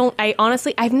 I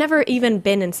honestly, I've never even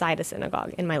been inside a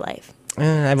synagogue in my life.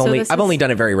 I've only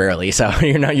done it very rarely, so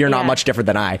you're not much different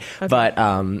than I. Okay.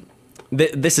 But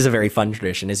this is a very fun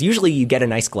tradition. Is usually you get a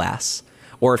nice glass,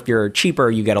 or if you're cheaper,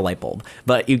 you get a light bulb.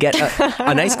 But you get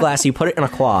a nice glass, you put it in a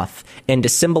cloth, and to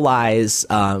symbolize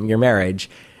your marriage,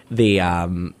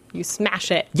 you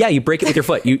smash it. Yeah, you break it with your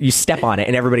foot. You step on it,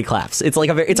 and everybody claps. It's like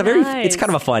it's kind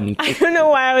of a fun. I don't know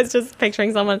why I was just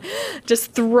picturing someone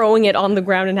just throwing it on the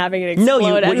ground and having it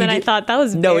explode. I thought that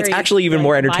was it's actually even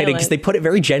more entertaining because they put it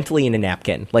very gently in a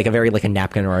napkin, like a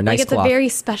napkin or a nice cloth. It's a very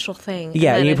special thing.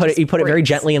 Yeah, and you put it very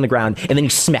gently in the ground, and then you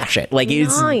smash it. Like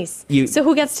nice. So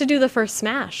who gets to do the first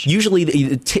smash? Usually,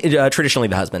 traditionally,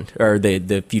 the husband or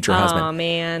the future husband. Oh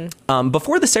man.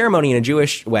 Before the ceremony in a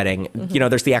Jewish wedding,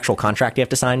 there's the actual contract you have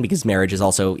to sign, because marriage is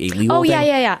also a legal thing.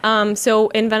 Yeah. So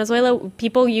in Venezuela,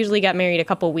 people usually get married a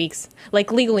couple weeks,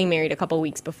 like legally married a couple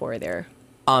weeks before they're...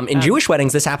 In Jewish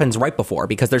weddings, this happens right before,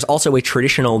 because there's also a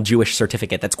traditional Jewish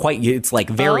certificate that's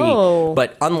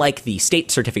but unlike the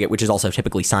state certificate, which is also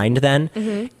typically signed then,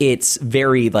 it's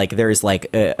very there's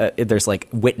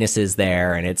witnesses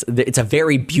there, and it's a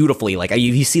very beautifully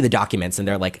you see the documents, and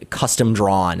they're like custom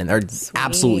drawn, and they're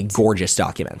absolutely gorgeous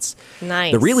documents.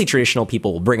 Nice. The really traditional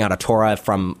people will bring out a Torah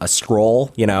from a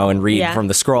scroll, and read from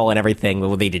the scroll and everything.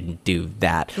 Well, they didn't do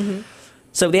that.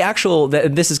 So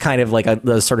this is kind of like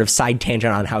a sort of side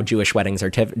tangent on how Jewish weddings are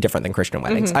different than Christian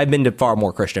weddings. I've been to far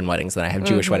more Christian weddings than I have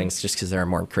Jewish weddings, just because there are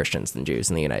more Christians than Jews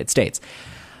in the United States.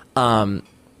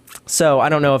 So I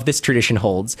don't know if this tradition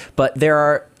holds, but there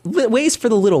are ways for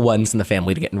the little ones in the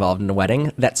family to get involved in a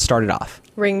wedding that started off.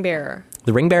 Ring bearer.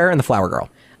 The ring bearer and the flower girl.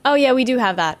 Oh, yeah, we do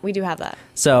have that.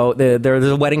 So there's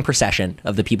a wedding procession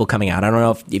of the people coming out. I don't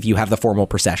know if you have the formal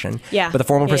procession. Yeah. But the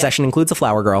formal procession includes a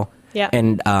flower girl. Yeah.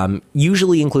 And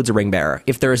usually includes a ring bearer.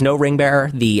 If there is no ring bearer,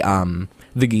 the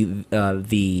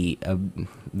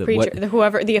preacher,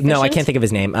 whoever, the officiant? No, I can't think of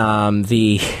his name.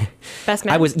 Best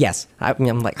man? I was, yes. I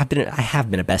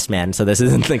have been a best man, so this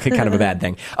isn't like kind of a bad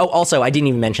thing. Oh, also, I didn't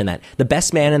even mention that the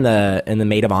best man and the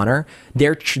maid of honor,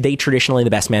 they traditionally, the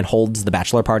best man holds the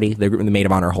bachelor party. The maid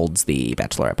of honor holds the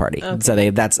bachelorette party. Okay.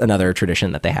 So that's another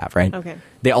tradition that they have, right? Okay.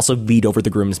 They also lead over the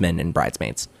groomsmen and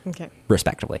bridesmaids, Okay.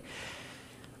 respectively.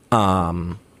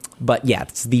 But yeah,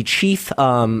 it's the chief,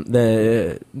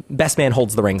 the best man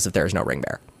holds the rings if there is no ring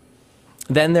bearer.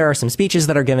 Then there are some speeches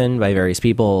that are given by various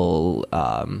people,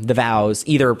 the vows,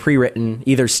 either pre-written,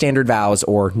 either standard vows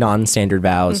or non-standard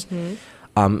vows.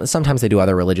 Sometimes they do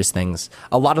other religious things.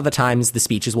 A lot of the times the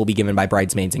speeches will be given by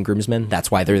bridesmaids and groomsmen. That's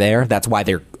why they're there. That's why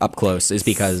they're up close, is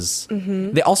because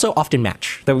they also often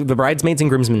match. The bridesmaids and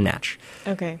groomsmen match.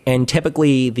 Okay. And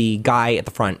typically the guy at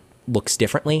the front looks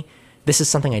differently. This is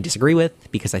something I disagree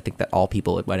with because I think that all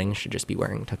people at weddings should just be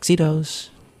wearing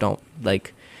tuxedos. Don't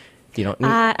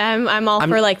I'm all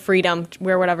for like freedom.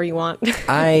 Wear whatever you want.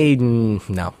 I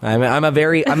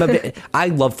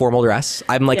love formal dress.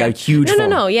 I'm like a huge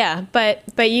No. Yeah, but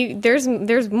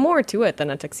there's more to it than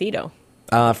a tuxedo.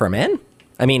 For a man.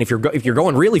 I mean, if you're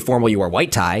going really formal, you wear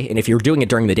white tie, and if you're doing it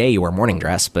during the day, you wear morning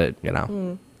dress. But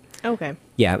Okay.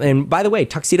 Yeah. And by the way,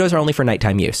 tuxedos are only for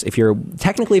nighttime use. If you're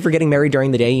getting married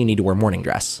during the day, you need to wear morning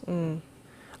dress.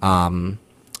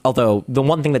 Although the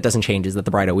one thing that doesn't change is that the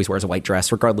bride always wears a white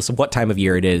dress, regardless of what time of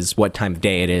year it is, what time of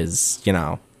day it is.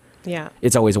 Yeah.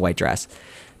 It's always a white dress.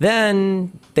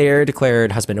 Then they're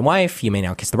declared husband and wife. You may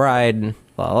now kiss the bride. Blah,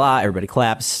 blah, blah. Everybody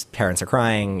claps. Parents are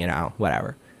crying.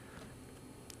 Whatever.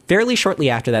 Fairly shortly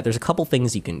after that, there's a couple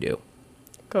things you can do.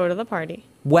 Go to the party.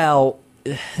 Well,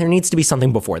 there needs to be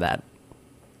something before that.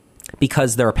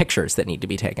 Because there are pictures that need to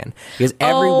be taken. Because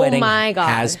every wedding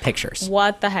has pictures.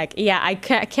 What the heck? Yeah, I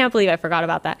can't believe I forgot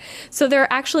about that. So there are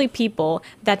actually people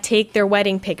that take their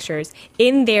wedding pictures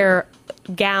in their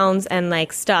gowns and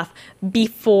like stuff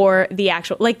before the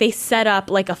actual, like they set up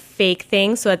like a fake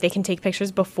thing so that they can take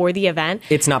pictures before the event.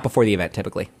 It's not before the event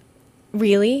typically.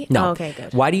 Really? No. Oh, okay,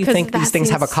 good. Why do you think these things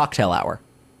have a cocktail hour?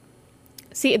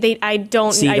 See, I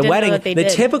don't. See, I the didn't wedding. know that they the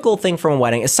did. typical thing from a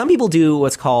wedding is some people do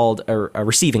what's called a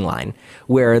receiving line,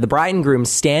 where the bride and groom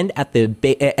stand at the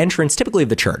entrance, typically of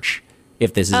the church,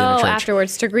 if this is in a church,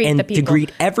 afterwards to greet the people, to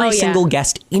greet every single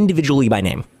guest individually by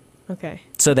name. Okay.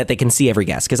 So that they can see every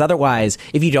guest. Because otherwise,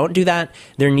 if you don't do that,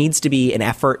 there needs to be an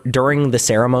effort during the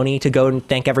ceremony to go and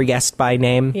thank every guest by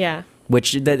name. Yeah.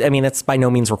 Which that's by no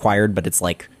means required, but it's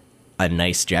like a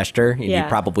nice gesture. Yeah. You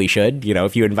probably should.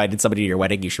 If you invited somebody to your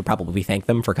wedding, you should probably thank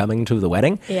them for coming to the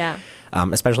wedding. Yeah.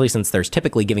 Especially since there's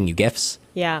typically giving you gifts.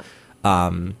 Yeah.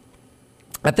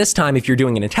 At this time, if you're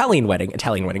doing an Italian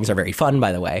weddings are very fun,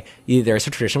 by the way. There's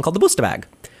a tradition called the busta bag.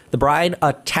 The bride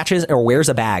attaches or wears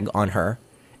a bag on her.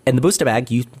 And the busta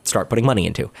bag, you start putting money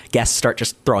into. Guests start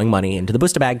just throwing money into the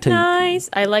busta bag to Nice.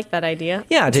 I like that idea.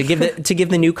 Yeah, to give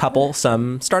the new couple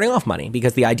some starting off money,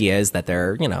 because the idea is that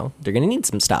they're going to need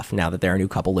some stuff now that they're a new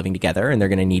couple living together, and they're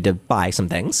going to need to buy some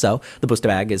things. So the busta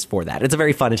bag is for that. It's a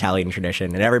very fun Italian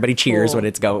tradition, and everybody cheers Cool.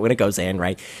 when it goes in,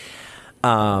 right?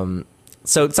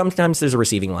 So sometimes there's a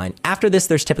receiving line. After this,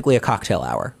 there's typically a cocktail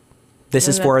hour. This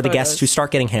is for the guests who start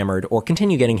getting hammered or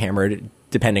continue getting hammered,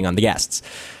 depending on the guests.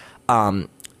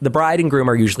 The bride and groom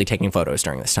are usually taking photos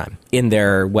during this time in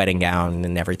their wedding gown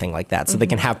and everything like that. So they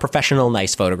can have professional,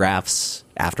 nice photographs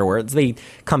afterwards. They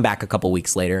come back a couple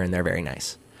weeks later and they're very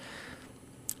nice.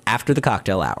 After the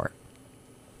cocktail hour,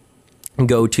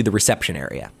 go to the reception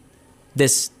area.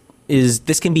 This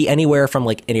can be anywhere from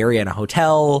like an area in a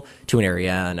hotel to an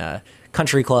area in a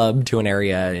country club to an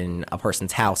area in a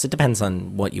person's house. It depends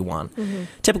on what you want.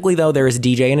 Typically, though, there is a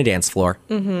DJ and a dance floor.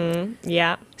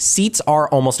 Yeah. Seats are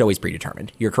almost always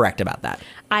predetermined. You're correct about that.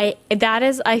 That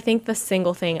is, I think, the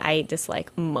single thing I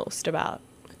dislike most about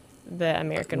the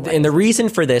American wedding. And the reason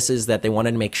for this is that they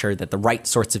wanted to make sure that the right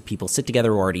sorts of people sit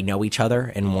together who already know each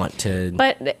other and want to...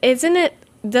 But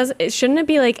shouldn't it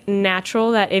be like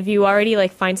natural that if you already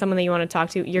like find someone that you want to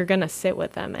talk to, you're gonna sit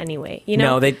with them anyway?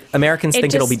 No, Americans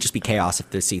think it'll just be chaos if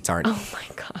the seats aren't. Oh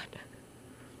my god.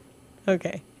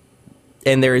 Okay.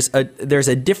 And there's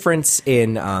a difference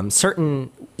in certain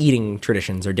eating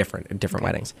traditions are different at different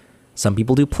weddings. Some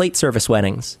people do plate service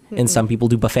weddings, and some people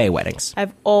do buffet weddings.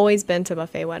 I've always been to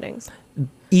buffet weddings.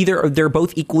 They're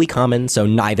both equally common, so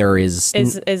neither is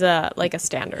a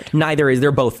standard.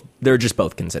 They're just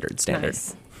both considered standard.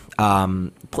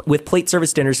 Nice. With plate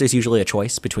service dinners, there's usually a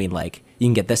choice between like you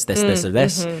can get this, or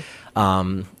this.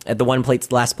 At the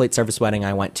last plate service wedding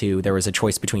I went to, there was a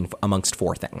choice amongst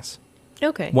 4 things.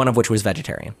 Okay. One of which was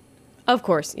vegetarian. Of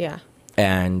course, yeah.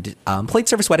 And plate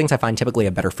service weddings, I find typically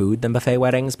have better food than buffet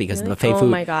weddings because the buffet food. Oh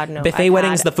my god, no! Buffet I've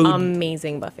weddings, had the food,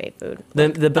 amazing buffet food.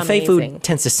 the buffet amazing. food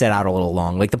tends to sit out a little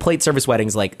long. Like the plate service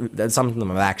weddings, like some of them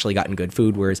have actually gotten good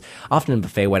food, whereas often in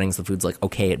buffet weddings, the food's like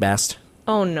okay at best.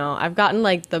 Oh no, I've gotten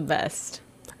like the best.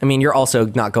 I mean, you're also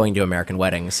not going to American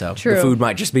weddings, so True. the food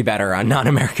might just be better on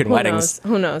non-American weddings.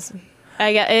 Who knows?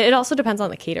 I get it. Also depends on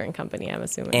the catering company, I'm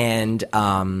assuming.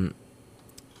 And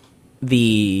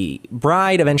the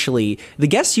bride eventually, the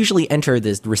guests usually enter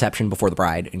the reception before the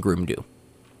bride and groom do.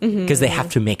 Because they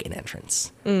have to make an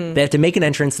entrance. They have to make an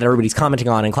entrance that everybody's commenting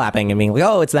on and clapping and being like,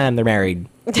 oh, it's them, they're married.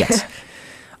 Yes.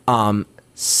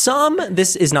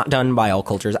 This is not done by all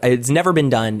cultures. It's never been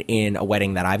done in a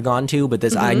wedding that I've gone to,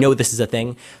 but I know this is a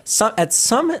thing. Sometimes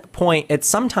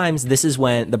this is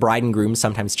when the bride and groom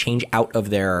sometimes change out of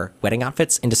their wedding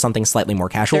outfits into something slightly more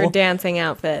casual. Their dancing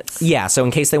outfits. Yeah, so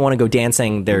in case they want to go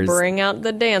dancing, Bring out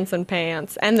the dancing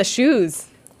pants and the shoes.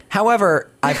 However,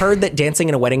 I've heard that dancing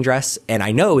in a wedding dress, and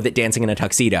I know that dancing in a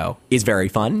tuxedo is very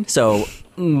fun. So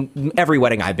every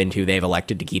wedding I've been to, they've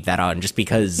elected to keep that on just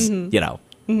because,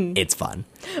 it's fun.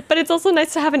 But it's also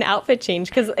nice to have an outfit change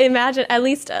because imagine at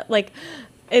least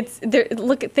it's there.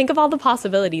 Think of all the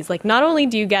possibilities. Like not only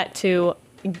do you get to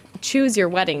choose your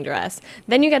wedding dress,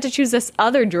 then you get to choose this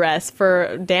other dress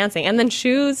for dancing, and then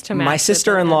shoes to match. My with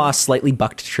sister-in-law it. slightly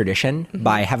bucked tradition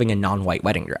by having a non-white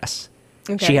wedding dress.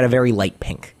 Okay. She had a very light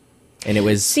pink, and it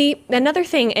was See, another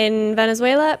thing in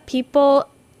Venezuela, people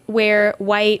wear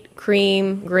white,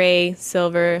 cream, gray,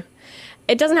 silver.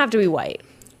 It doesn't have to be white.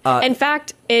 In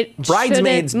fact,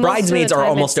 bridesmaids are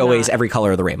almost always every color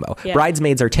of the rainbow. Yeah.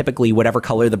 Bridesmaids are typically whatever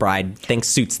color the bride thinks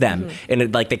suits them,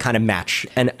 and they kind of match.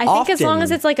 And I think as long as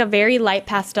it's like a very light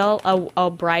pastel, a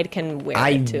bride can wear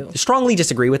it too. I strongly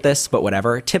disagree with this, but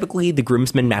whatever. Typically, the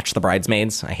groomsmen match the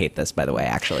bridesmaids. I hate this, by the way,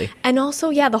 actually. And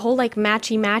also, the whole like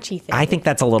matchy thing. I think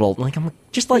that's a little like I'm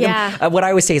just like them, what I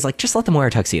always say is like just let them wear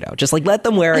a tuxedo. Just like let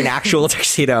them wear an actual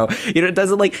tuxedo. It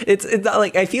doesn't like it's not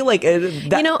like I feel like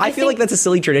I feel like that's a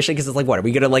silly tradition because it's like what are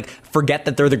we gonna like forget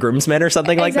that they're the groomsmen or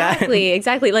something like that?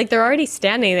 Exactly. Like they're already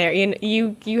standing there.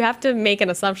 You have to make an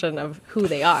assumption of who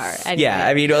they are. Anyway. Yeah,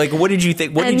 I mean, like, what did you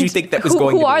think? What did you think that was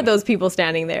going to be? Who are those people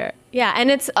standing there? Yeah, and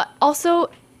it's also,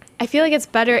 I feel like it's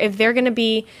better if they're going to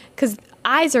be, because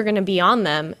eyes are going to be on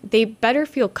them, they better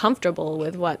feel comfortable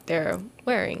with what they're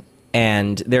wearing.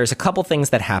 And there's a couple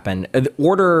things that happen. The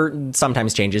order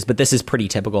sometimes changes, but this is pretty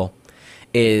typical,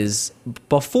 is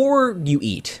before you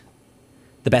eat,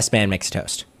 the best man makes a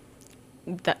toast.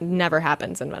 That never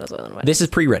happens in Venezuelan weddings. This is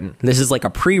pre-written. This is like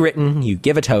a pre-written, you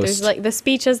give a toast. There's like the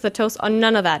speeches, the toast,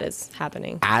 none of that is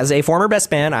happening. As a former best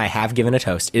man, I have given a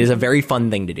toast. It is a very fun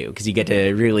thing to do because you get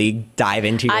to really dive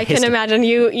into your history. I can imagine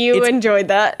you enjoyed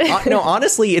that. No,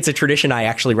 honestly, it's a tradition I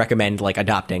actually recommend like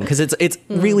adopting because it's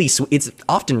really it's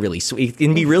often really sweet. It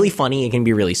can be really funny. It can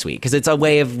be really sweet because it's a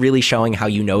way of really showing how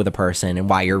you know the person and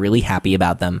why you're really happy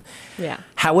about them. Yeah.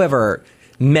 However,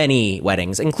 many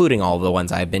weddings, including all of the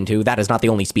ones I've been to, that is not the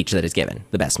only speech that is given,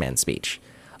 the best man's speech.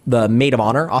 The maid of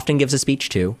honor often gives a speech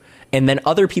too, and then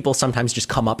other people sometimes just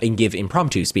come up and give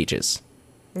impromptu speeches.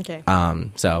 Okay.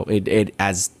 So it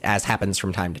as happens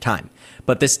from time to time,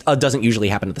 but this doesn't usually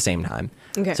happen at the same time.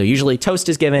 Okay. So usually toast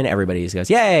is given, everybody goes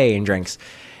yay and drinks,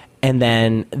 and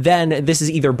then this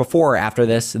is either before or after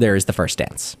this. There is the first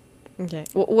dance. Okay.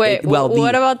 Wait. Well,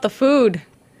 what about the food?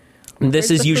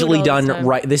 This is usually done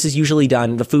right. This is usually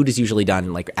done. The food is usually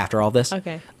done like after all this.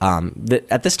 Okay.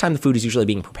 At this time, the food is usually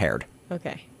being prepared.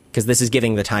 Okay. Because this is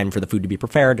giving the time for the food to be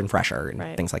prepared and fresher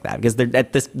and things like that. Because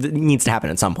this needs to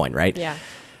happen at some point, right? Yeah.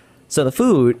 So the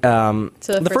food.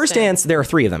 So the first dance, there are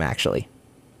 3 of them actually.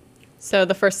 So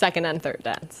the first, second, and third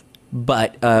dance.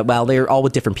 But they're all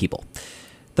with different people.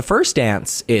 The first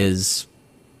dance is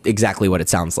exactly what it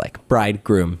sounds like: bride,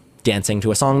 groom, dancing to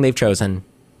a song they've chosen.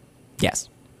 Yes.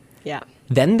 Yeah.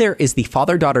 Then there is the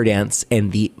father-daughter dance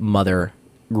and the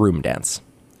mother-groom dance.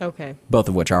 Okay. Both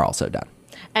of which are also done.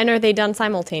 And are they done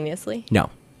simultaneously? No.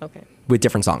 Okay. With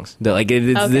different songs.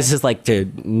 This is like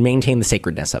to maintain the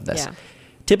sacredness of this. Yeah.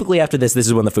 Typically after this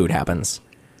is when the food happens.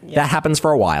 Yeah. That happens for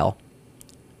a while.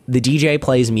 The DJ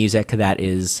plays music that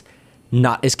is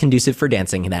not as conducive for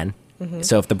dancing then. Mm-hmm.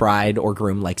 So if the bride or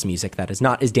groom likes music that is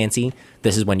not as dancey,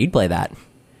 this is when you'd play that.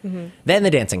 Mm-hmm. Then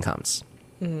the dancing comes.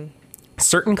 Mm-hmm.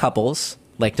 Certain couples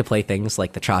like to play things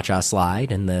like the cha-cha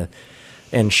slide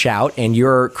and shout, and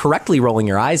you're correctly rolling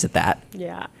your eyes at that.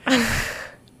 Yeah.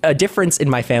 A difference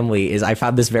in my family is I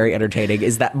found this very entertaining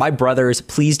is that my brother's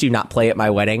Please Do Not Play at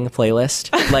My Wedding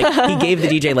playlist. Like he gave the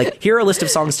DJ like here are a list of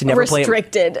songs to never play.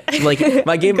 Restricted. Like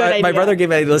my brother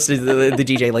gave a list to the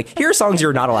DJ like here are songs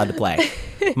you're not allowed to play.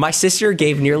 My sister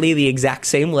gave nearly the exact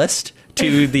same list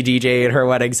to the DJ at her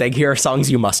wedding saying, here are songs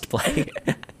you must play.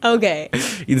 Okay.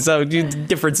 So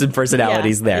difference in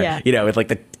personalities there, with like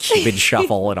the Cupid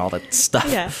shuffle and all that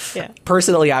stuff. Yeah.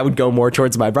 Personally, I would go more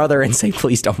towards my brother and say,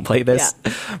 please don't play this.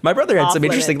 Yeah. My brother had some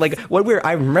interesting, like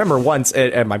I remember once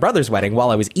at my brother's wedding while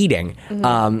I was eating,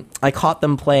 I caught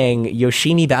them playing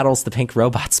Yoshimi Battles the Pink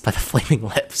Robots by the Flaming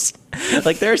Lips.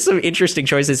 Like there are some interesting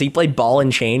choices. He played Ball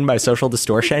and Chain by Social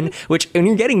Distortion, which when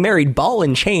you're getting married, Ball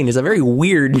and Chain is a very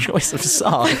weird choice of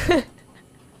song.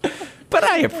 But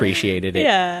I appreciated it.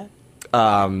 Yeah.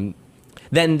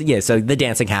 Then, so the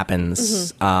dancing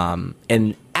happens.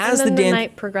 And as the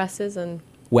night progresses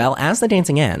as the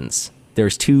dancing ends,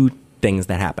 there's two things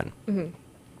that happen.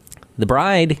 The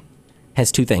bride has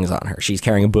two things on her. She's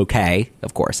carrying a bouquet,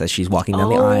 of course, as she's walking down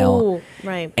the aisle.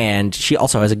 Right. And she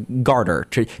also has a garter.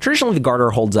 Traditionally, the garter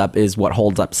holds up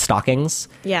stockings.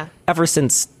 Yeah. Ever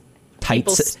since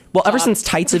tights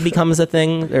have become a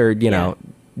thing, or, you know,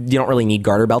 you don't really need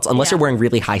garter belts unless you're wearing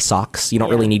really high socks. You don't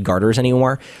really need garters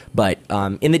anymore. But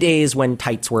in the days when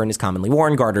tights weren't as commonly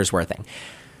worn, garters were a thing.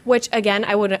 Which again,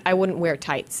 I wouldn't wear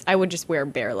tights. I would just wear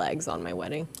bare legs on my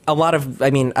wedding. A lot of, of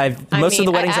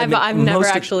the weddings I've never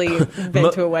actually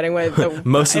been to a wedding where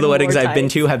most of the weddings I've been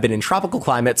to have been in tropical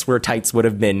climates where tights would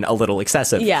have been a little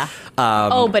excessive. Yeah.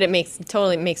 But it makes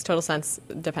total sense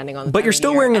depending on the But you're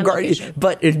still wearing a garter.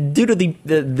 But due to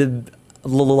the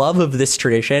love of this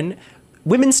tradition,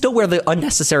 women still wear the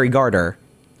unnecessary garter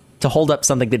to hold up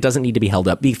something that doesn't need to be held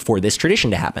up for this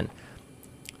tradition to happen.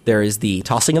 There is the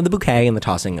tossing of the bouquet and the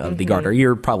tossing of the garter.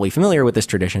 You're probably familiar with this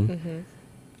tradition.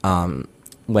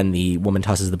 When the woman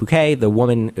tosses the bouquet, the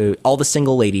woman, all the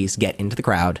single ladies get into the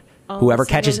crowd. Whoever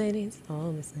catches,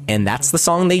 and that's the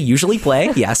song they usually play.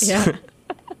 Yes.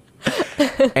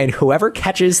 And whoever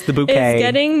catches the bouquet is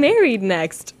getting married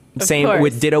next. Same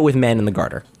with ditto with men in the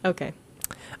garter. Okay.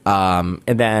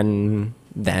 And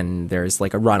then there's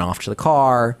like a run off to the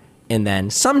car. And then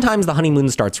sometimes the honeymoon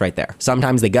starts right there.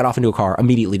 Sometimes they get off into a car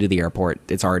immediately to the airport.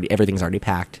 Everything's already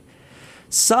packed.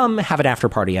 Some have an after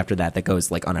party after that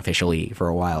goes like unofficially for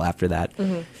a while after that.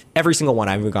 Every single one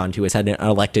I've gone to has had an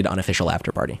elected unofficial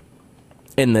after party.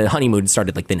 And the honeymoon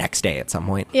started like the next day at some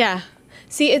point. Yeah.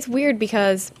 See, it's weird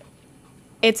because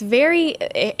it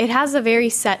has a very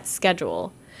set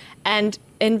schedule. And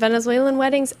in Venezuelan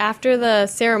weddings, after the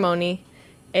ceremony,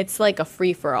 it's like a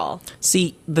free-for-all.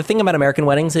 See, the thing about American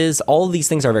weddings is all of these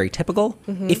things are very typical.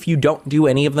 If you don't do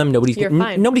any of them, nobody's going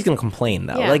to complain,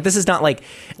 though. Like, this is not like...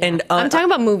 And I'm talking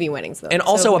about movie weddings, though. And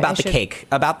also about the cake.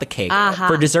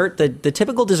 For dessert, the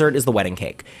typical dessert is the wedding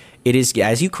cake. It is,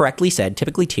 as you correctly said,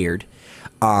 typically tiered.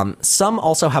 Some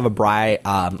also have a bride,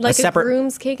 like a separate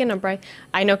groom's cake and a bride.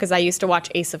 I know because I used to watch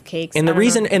Ace of Cakes. And the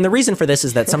reason for this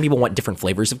is that some people want different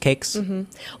flavors of cakes,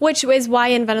 which is why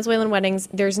in Venezuelan weddings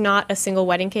there's not a single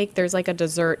wedding cake. There's like a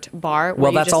dessert bar.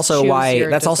 Well, that's also why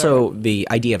also the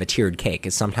idea of a tiered cake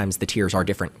is sometimes the tiers are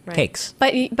different cakes.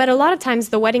 But a lot of times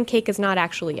the wedding cake is not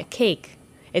actually a cake.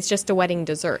 It's just a wedding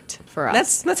dessert for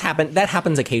us. That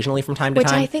happens occasionally from time to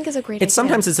time. Which I think is a great idea.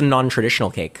 Sometimes it's a non-traditional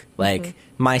cake. Like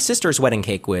my sister's wedding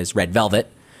cake was red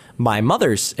velvet. My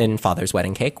mother's and father's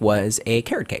wedding cake was a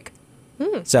carrot cake.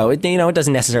 So it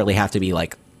doesn't necessarily have to be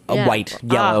like a white,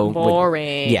 yellow.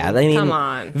 Boring. Come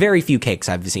on. Very few cakes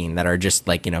I've seen that are just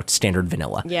like, standard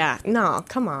vanilla. Yeah. No,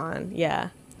 come on. Yeah.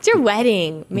 It's your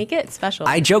wedding. Make it special.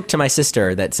 I joked to my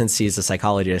sister that since she's a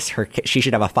psychologist, she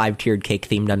should have a 5-tiered cake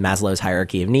themed on Maslow's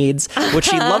hierarchy of needs, which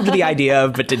she loved the idea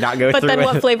of, but did not go through. But then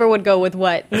what flavor would go with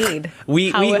what need?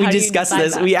 We discussed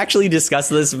this. We actually discussed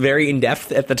this very in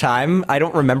depth at the time. I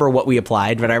don't remember what we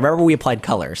applied, but I remember we applied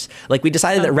colors. Like we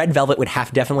decided that red velvet would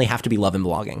definitely have to be Love and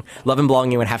Belonging. Love and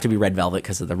Belonging would have to be red velvet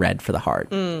because of the red for the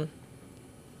heart.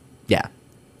 Yeah.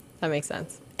 That makes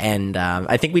sense. And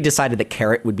I think we decided that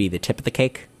carrot would be the tip of the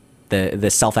cake, the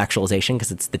self-actualization,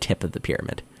 because it's the tip of the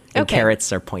pyramid. And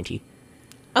carrots are pointy.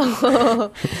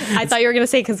 Oh, I thought you were going to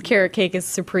say because carrot cake is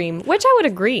supreme, which I would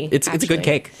agree. It's a good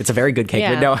cake. It's a very good cake.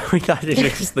 Yeah. But no, we thought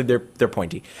they're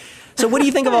pointy. So what do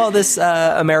you think of all this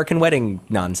American wedding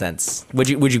nonsense? Would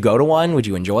you go to one? Would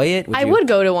you enjoy it? I would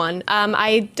go to one.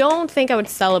 I don't think I would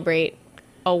celebrate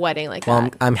a wedding like that.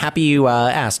 Well, I'm happy you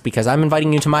asked because I'm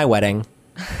inviting you to my wedding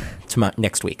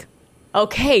next week.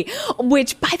 Okay.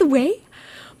 Which, by the way,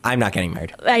 I'm not getting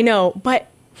married. I know, but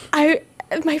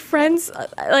my friends,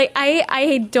 like,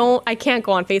 I can't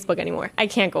go on Facebook anymore. I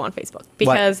can't go on Facebook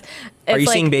because Are you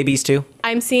seeing babies too?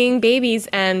 I'm seeing babies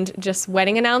and just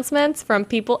wedding announcements from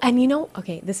people. And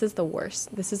okay, this is the worst.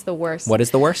 What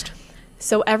is the worst?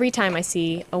 So every time I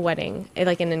see a wedding,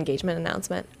 like an engagement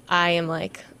announcement, I am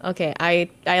like, okay, I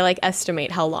like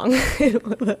estimate how long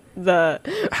the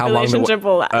How long the relationship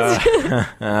will last.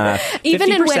 Even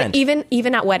 50%.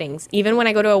 even at weddings, even when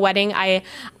I go to a wedding, I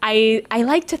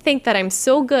like to think that I'm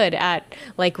so good at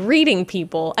like reading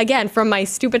people, again from my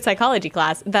stupid psychology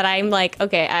class, that I'm like,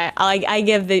 okay, I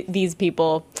give these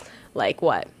people like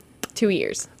what, 2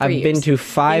 years. I've been to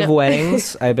 5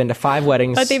 weddings. I've been to 5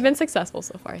 weddings. But they've been successful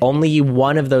so far. Only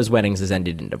one of those weddings has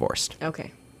ended in divorced.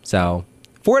 Okay. So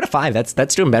 4 out of 5.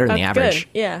 That's doing better than the That's average.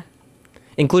 good. Yeah.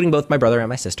 Including both my brother and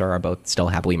my sister are both still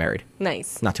happily married.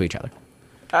 Nice. Not to each other.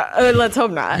 Let's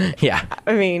hope not. Yeah.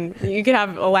 I mean, you could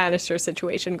have a Lannister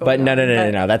situation going But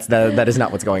on. no. That is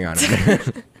not what's going on.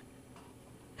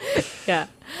 Yeah.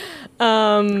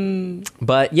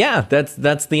 But yeah,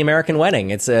 that's the American wedding.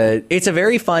 It's a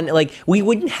very fun, like, we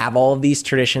wouldn't have all of these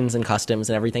traditions and customs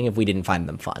and everything if we didn't find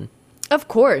them fun. Of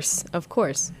course. Of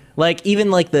course. Like, even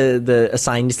like the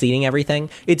assigned seating, everything,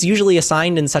 it's usually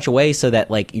assigned in such a way so that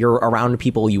like you're around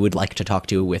people you would like to talk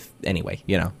to with anyway,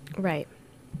 you know. Right.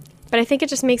 But I think it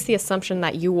just makes the assumption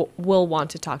that you will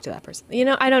want to talk to that person. You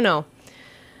know, I don't know.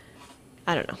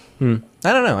 I don't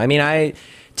know. I mean, I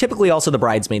typically also the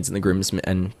bridesmaids and the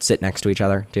groomsmen sit next to each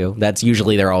other too. That's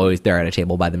usually they're at a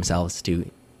table by themselves to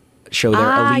show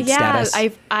their elite status.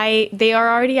 They are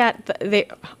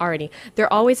already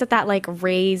they're always at that like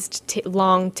raised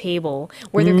long table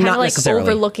where they're kind of like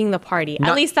overlooking the party.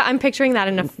 At least I'm picturing that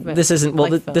in a this isn't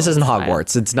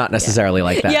Hogwarts. It's not necessarily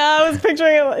like that. Yeah, I was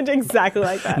picturing it exactly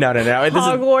like that. No.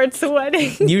 Hogwarts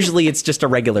wedding. Usually it's just a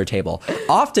regular table.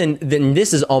 Often, then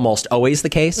this is almost always the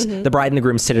case. Mm-hmm. The bride and the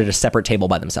groom sit at a separate table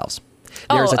by themselves.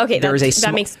 Okay.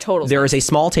 That makes total sense. There is a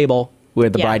small table where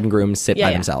the bride and groom sit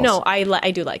by themselves. No,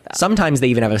 I do like that. Sometimes they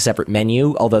even have a separate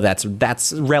menu, although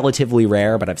that's relatively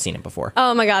rare, but I've seen it before.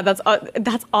 Oh my God,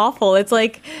 that's awful. It's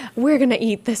like, we're going to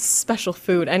eat this special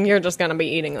food and you're just going to be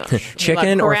eating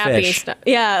chicken or fish. Stuff.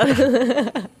 Yeah.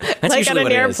 That's like on an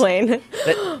airplane.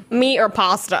 Meat or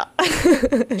pasta.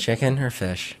 Chicken or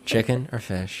fish? Chicken or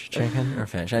fish? Chicken or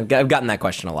fish? I've gotten that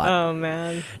question a lot. Oh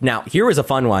man. Now, here was a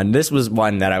fun one. This was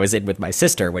one that I was in with my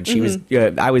sister when she was,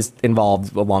 I was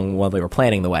involved along while they were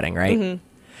planning the wedding, right?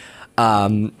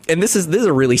 And this is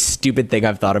a really stupid thing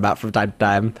I've thought about from time to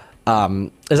time.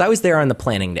 As I was there on the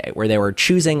planning day where they were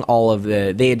choosing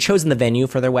they had chosen the venue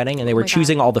for their wedding and they were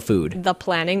choosing all the food. The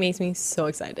planning makes me so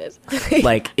excited.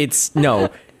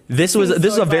 This was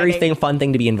a very fun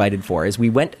thing to be invited for. Is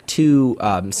we went to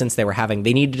since they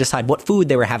needed to decide what food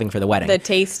they were having for the wedding. The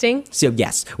tasting. So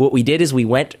yes, what we did is we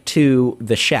went to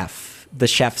the chef's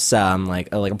like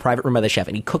a private room by the chef,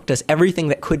 and he cooked us everything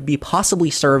that could be possibly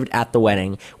served at the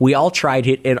wedding. We all tried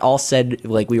it and all said,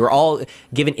 like, we were all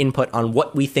given input on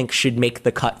what we think should make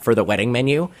the cut for the wedding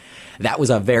menu. That was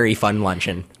a very fun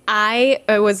luncheon. I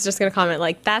was just going to comment,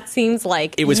 like, that seems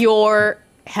like your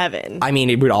heaven. I mean,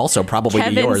 it would also probably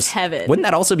Kevin's be yours. Heaven. Wouldn't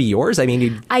that also be yours? I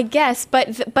mean, I guess,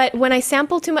 but when I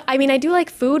sample too much, I mean, I do like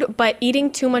food, but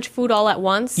eating too much food all at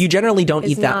once. You generally don't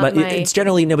eat that much. It's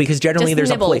generally because generally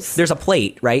there's nibbles. a plate. There's a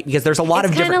plate, right? Because there's a lot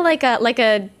of different. It's kind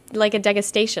of like a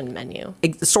degustation menu.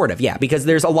 Sort of, yeah. Because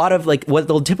there's a lot of like what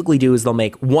they'll typically do is they'll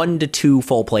make 1 to 2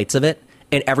 full plates of it.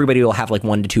 And everybody will have like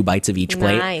 1 to 2 bites of each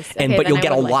plate. Nice. But you'll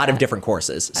get a lot of different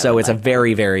courses. So it's a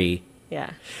very, very. Yeah.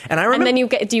 And I remember. And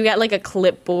then do you get like a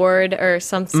clipport or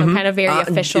some kind of very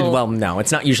official? Well, no,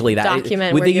 it's not usually that.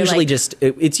 Document.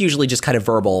 It's usually just kind of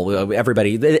verbal.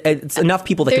 Everybody, it's enough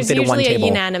people that can fit at one table. There's usually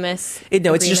a unanimous.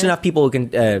 It's just enough people who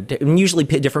can. Usually,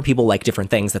 different people like different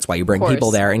things. That's why you bring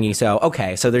people there, and so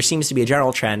there seems to be a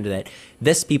general trend that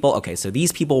these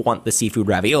people want the seafood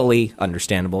ravioli.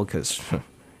 Understandable, because.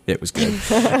 It was good.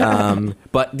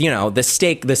 But, the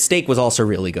steak was also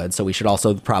really good, so we should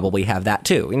also probably have that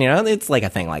too. And, it's like a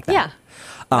thing like that.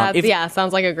 Yeah.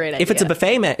 Sounds like a great idea. If it's a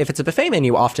buffet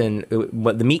menu, often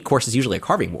the meat course is usually a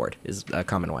carving board is a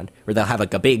common one, where they'll have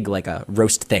like a big like a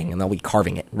roast thing and they'll be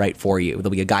carving it right for you. There'll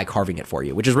be a guy carving it for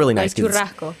you, which is really nice.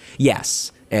 Churrasco.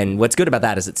 Yes. And what's good about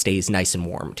that is it stays nice and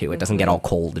warm too. It doesn't get all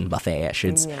cold and buffet-ish.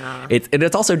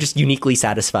 It's also just uniquely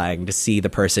satisfying to see the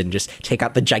person just take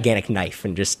out the gigantic knife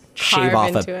and just shave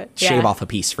off a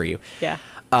piece for you. Yeah.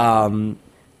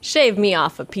 Shave me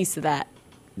off a piece of that.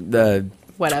 The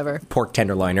whatever pork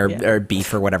tenderloin or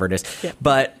beef or whatever it is. Yeah.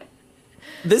 But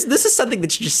this is something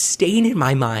that's just staying in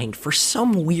my mind for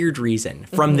some weird reason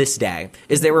from this day.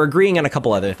 Is they were agreeing on a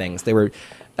couple other things. They were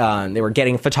They were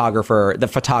getting the photographer, and the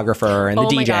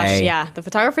DJ. My gosh, yeah, the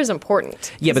photographer is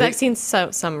important. Yeah, but I've seen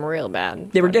some real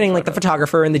bad. They were getting like the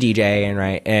photographer and the DJ,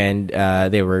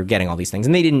 and they were getting all these things,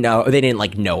 and they didn't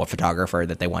know a photographer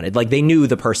that they wanted. Like they knew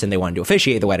the person they wanted to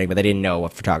officiate the wedding, but they didn't know a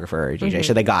photographer or a DJ.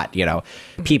 So they got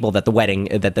people that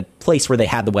the place where they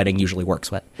had the wedding usually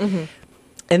works with.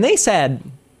 And they said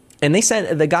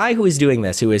the guy who was doing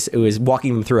this, who was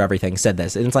walking them through everything, said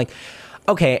this, and it's like,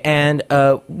 okay, and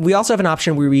we also have an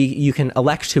option where you can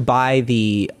elect to buy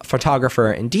the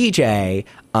photographer and DJ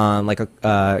like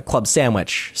a club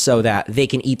sandwich, so that they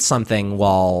can eat something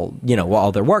while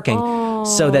they're working,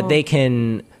 so that they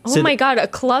can. Oh my God,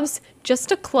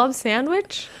 just a club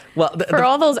sandwich? Well, for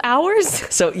all those hours?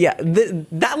 So yeah,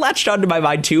 that latched onto my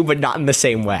mind too, but not in the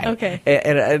same way. Okay.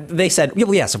 And they said,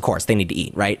 well, yes, of course they need to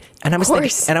eat, right? And I was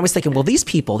thinking, well, these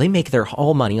people, they make their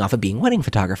whole money off of being wedding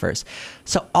photographers.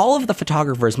 So all of the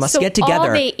photographers must get together.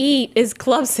 All they eat is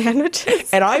club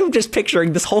sandwiches. And I'm just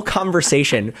picturing this whole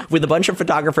conversation with a bunch of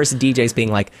photographers and DJs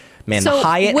being like, man, the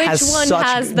Hyatt has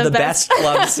the best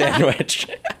club sandwich.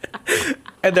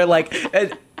 And they're like,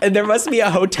 and there must be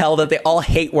a hotel that they all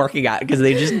hate working at because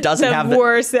they just doesn't have the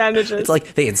worst sandwiches. It's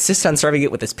like they insist on serving it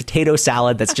with this potato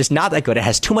salad that's just not that good. It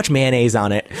has too much mayonnaise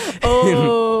on it.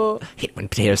 Oh, hate when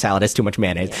potato salad has too much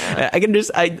mayonnaise. Yeah.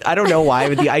 I don't know why,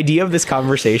 but the idea of this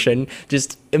conversation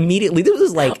just immediately, this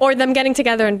was like, or them getting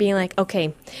together and being like,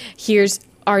 okay, here's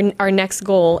our next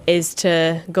goal is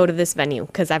to go to this venue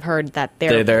because I've heard that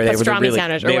their pastrami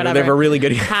sandwich or whatever they have a really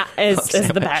good is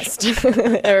the best.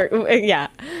 Yeah,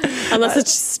 unless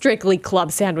it's strictly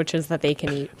club sandwiches that they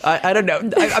can eat. I don't know.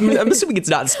 I'm assuming it's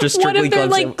not just strictly. What if they're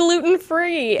like gluten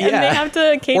free and they have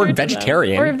to cater or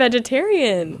vegetarian or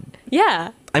vegetarian?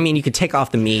 Yeah. I mean, you could take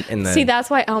off the meat and the... See, that's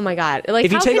why... Oh, my God.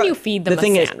 Like, how can you feed them a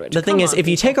sandwich? The thing is, if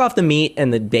you take off the meat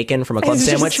and the bacon from a club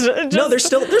sandwich... No, there's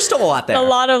still a lot there. A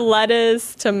lot of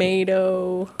lettuce,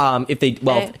 tomato...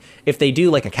 If they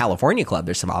do, like, a California club,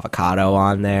 there's some avocado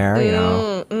on there,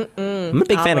 I'm a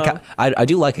big fan of... I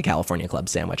do like a California club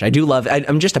sandwich. I do love...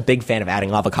 I'm just a big fan of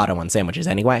adding avocado on sandwiches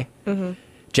anyway. Mm-hmm.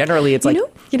 Generally, it's like...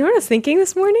 You know what I was thinking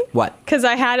this morning? What? Because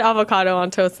I had avocado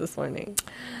on toast this morning.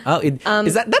 Oh,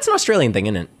 that's an Australian thing,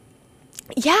 isn't it?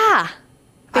 Yeah.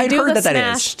 I'd heard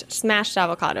that is. Smashed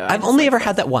avocado. I've only ever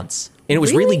had that once, and it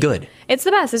was really good. It's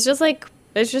the best. It's just like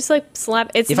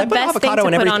slap. It's the best thing to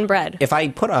put on bread. If I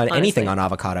put on anything on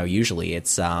avocado, usually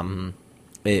it's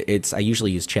I usually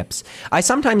use chips. I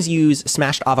sometimes use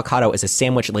smashed avocado as a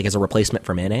sandwich, like as a replacement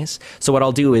for mayonnaise. So what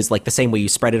I'll do is like the same way you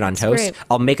spread it on toast,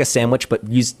 I'll make a sandwich, but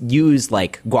use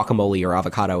like guacamole or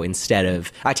avocado instead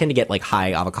of, I tend to get like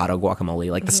high avocado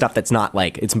guacamole, like the stuff that's not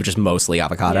like, it's just mostly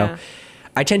avocado. Yeah.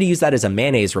 I tend to use that as a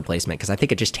mayonnaise replacement because I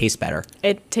think it just tastes better.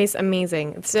 It tastes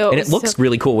amazing. And it looks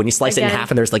really cool when you slice it in half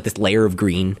and there's like this layer of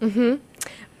green.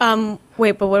 Mm-hmm.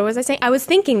 Wait, but what was I saying? I was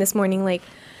thinking this morning, like,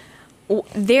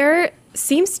 there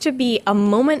seems to be a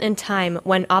moment in time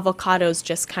when avocados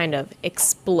just kind of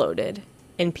exploded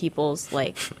in people's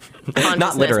like consciousness.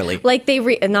 Not literally. Like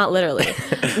not literally.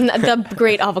 The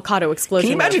great avocado explosion.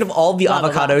 Can you imagine if all the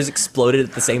avocados exploded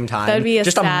at the same time? That would be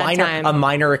just a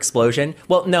minor explosion.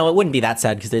 Well, no, it wouldn't be that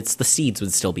sad because the seeds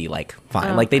would still be like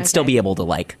fine. Like they'd still be able to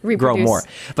like grow more.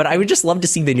 But I would just love to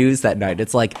see the news that night.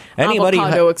 It's like anybody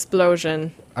avocado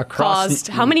explosion caused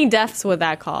how many deaths would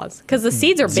that cause? Because the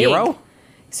seeds are big. 0?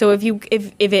 So if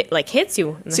it like hits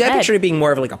you in the head, I picture it being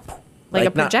more of like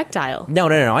a projectile. No.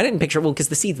 I didn't picture because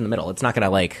the seed's in the middle. It's not gonna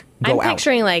like go out. I'm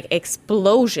picturing like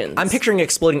explosions. I'm picturing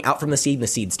exploding out from the seed, and the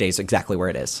seed stays exactly where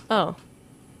it is. Oh,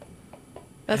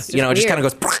 that's just it just kind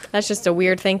of goes. That's just a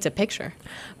weird thing to picture.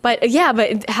 But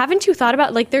haven't you thought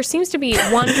about like there seems to be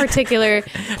one particular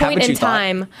point in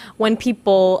time when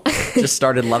people just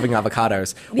started loving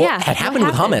avocados? Well, it happened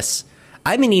with hummus.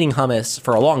 I've been eating hummus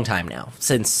for a long time now,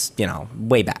 since,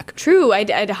 way back. True.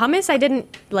 Hummus I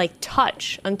didn't, like,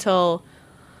 touch until,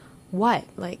 what,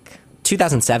 like...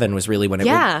 2007 was really when it...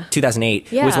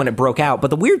 2008 was when it broke out. But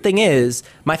the weird thing is,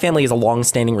 my family has a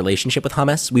long-standing relationship with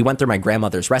hummus. We went through my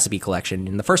grandmother's recipe collection,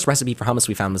 and the first recipe for hummus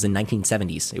we found was in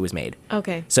 1970s. It was made.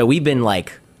 Okay. So we've been,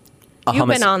 like... You've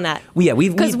been on that.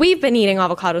 Because we've been eating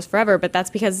avocados forever, but that's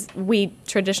because we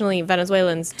traditionally,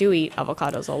 Venezuelans do eat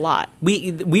avocados a lot.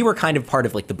 We were kind of part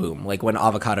of like the boom. Like when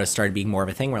avocados started being more of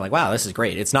a thing, we're like, wow, this is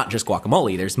great. It's not just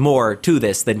guacamole. There's more to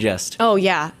this than just... Oh,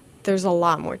 yeah. There's a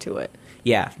lot more to it.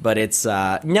 Yeah, but it's...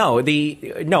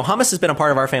 hummus has been a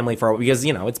part of our family because,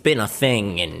 it's been a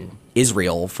thing in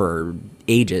Israel for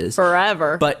ages.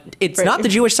 Forever. But it's not the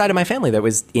Jewish side of my family that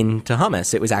was into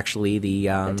hummus. It was actually the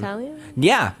Italian?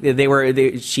 Yeah,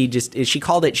 she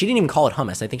called it. She didn't even call it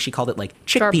hummus. I think she called it like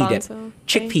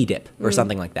chickpea dip or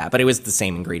something like that. But it was the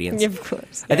same ingredients. Yeah, of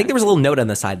course. I think there was a little note on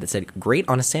the side that said "great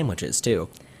on a sandwiches" too,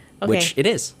 which it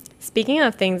is. Speaking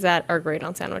of things that are great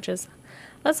on sandwiches,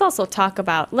 let's also talk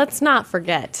about. Let's not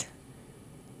forget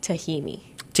tahini.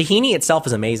 Tahini itself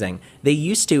is amazing. They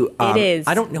used to. It is.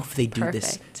 I don't know if they do perfect.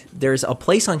 this. There's a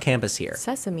place on campus here.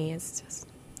 Sesame is just.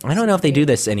 I don't know if they do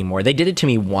this anymore. They did it to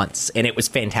me once, and it was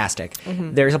fantastic.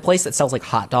 Mm-hmm. There's a place that sells like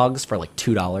hot dogs for like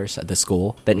 $2 at the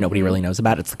school that nobody really knows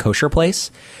about. It's the kosher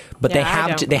place, but they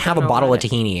have a bottle of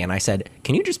tahini, and I said,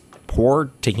 "Can you just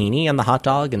pour tahini on the hot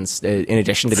dog in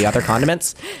addition to the other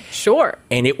condiments?" Sure.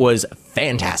 And it was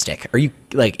fantastic.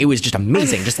 It was just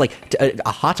amazing. Just like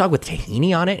a hot dog with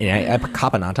tahini on it, and I put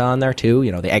caponata on there too.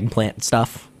 You know, the eggplant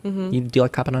stuff. Mm-hmm. Do you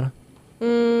like caponata?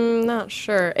 Not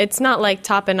sure. It's not like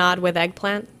tapenade with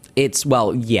eggplant. It's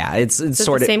sort of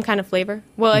the same kind of flavor.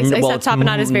 Well, except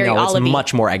tapenade is very olivey. It's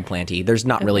much more eggplanty. There's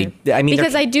not really. I mean,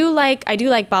 because I do like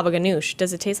baba ganoush.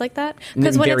 Does it taste like that?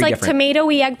 Because when it's like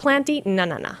tomatoey eggplanty, no.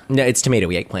 No, it's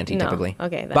tomatoey eggplanty typically.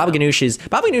 Okay. Baba ganoush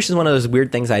is one of those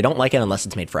weird things. I don't like it unless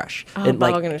it's made fresh. Baba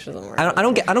ganoush doesn't work. I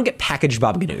don't get packaged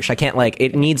baba ganoush. I can't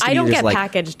it needs to be I don't just get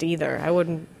packaged either. I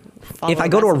wouldn't. If I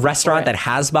go to a restaurant that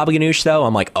has baba ganoush, though,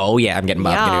 I'm like, oh yeah, I'm getting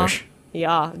baba ganoush.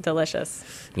 Yeah, delicious.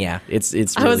 Yeah, it's. Really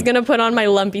I was gonna put on my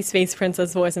lumpy space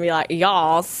princess voice and be like,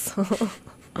 "Yas,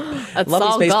 that's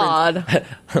all God."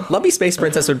 Lumpy space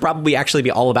princess would probably actually be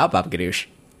all about baba ganoush.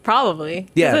 Probably.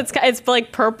 Yeah, it's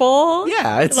like purple.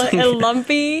 Yeah, it's like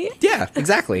lumpy. Yeah,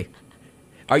 exactly.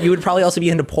 You would probably also be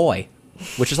into poi,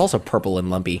 which is also purple and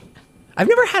lumpy. I've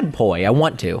never had poi. I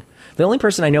want to. The only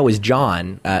person I know is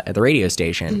John at the radio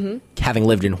station. Mm-hmm. Having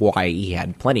lived in Hawaii, he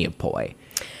had plenty of poi.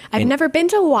 I've never been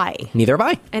to Hawaii. Neither have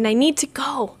I. And I need to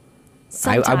go.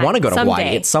 I want to go to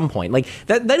Hawaii at some point. Like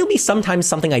that'll be sometimes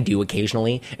something I do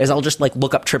occasionally. Is I'll just like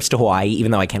look up trips to Hawaii,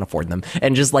 even though I can't afford them,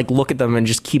 and just like look at them and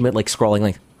just keep it like scrolling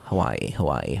like Hawaii.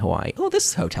 Oh,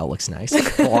 this hotel looks nice.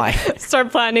 Hawaii.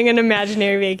 Start planning an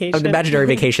imaginary vacation. An imaginary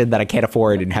vacation that I can't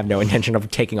afford and have no intention of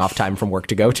taking off time from work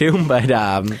to go to. But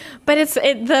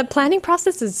the planning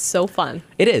process is so fun.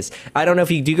 It is. I don't know if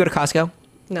do you go to Costco?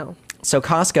 No. So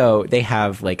Costco, they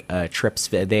have like trips.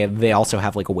 They also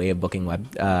have like a way of booking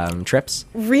web trips.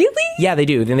 Really? Yeah, they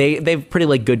do. They have pretty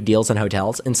like good deals on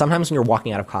hotels. And sometimes when you're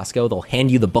walking out of Costco, they'll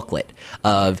hand you the booklet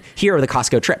of here are the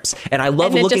Costco trips. And I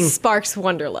love looking. It just sparks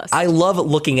wanderlust. I love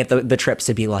looking at the trips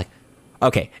to be like,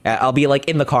 okay, I'll be like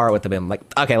in the car with them. I'm like,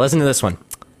 okay, listen to this one.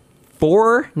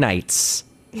 4 nights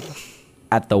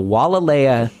at the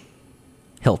Wailea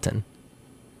Hilton,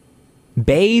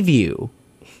 Bayview.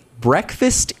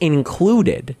 Breakfast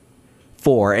included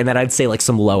and then I'd say like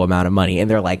some low amount of money. And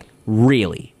they're like,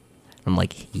 really? I'm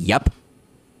like, yep.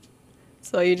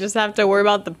 So you just have to worry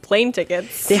about the plane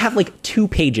tickets. They have like 2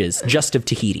 pages just of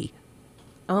Tahiti.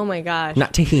 Oh my gosh.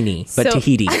 Not tahini, but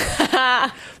Tahiti.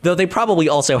 Though they probably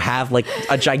also have like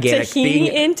a gigantic thing.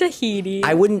 In Tahiti.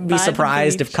 I wouldn't be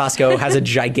surprised if Costco has a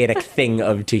gigantic thing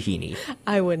of tahini.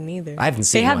 I wouldn't either. I haven't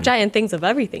seen They have one. giant things of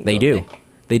everything. They do.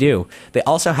 They do. They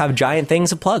also have giant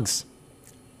things of plugs.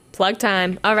 Plug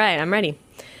time. All right, I'm ready.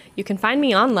 You can find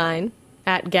me online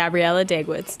at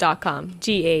GabriellaDegwitz.com.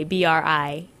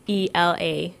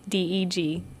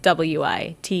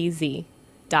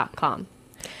 GabriellaDegwitz.com.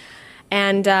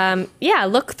 And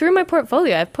look through my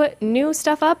portfolio. I've put new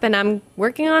stuff up, and I'm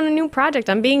working on a new project.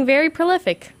 I'm being very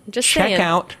prolific. Just saying. Check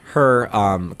out her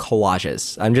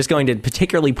collages. I'm just going to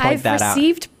particularly point that out. I've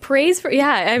received praise for. Yeah,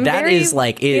 I'm. That very is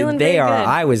like it, they are. Good.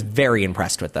 I was very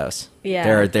impressed with those.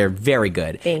 Yeah, they're very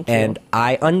good. Thank you. And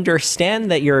I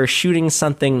understand that you're shooting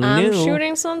something new. I'm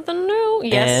shooting something new.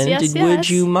 Yes, yes. Would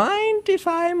you mind if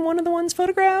I'm one of the ones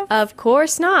photographed? Of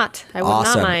course not. I would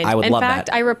not mind. I would love that. In fact,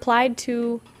 I replied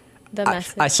to the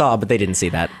message. I saw, but they didn't see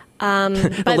that.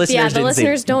 The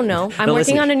listeners don't know. I'm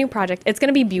working on a new project. It's going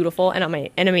to be beautiful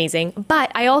and amazing.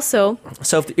 But I also...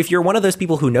 So if you're one of those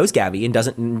people who knows Gabby and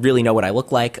doesn't really know what I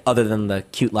look like, other than the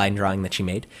cute line drawing that she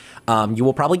made, you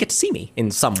will probably get to see me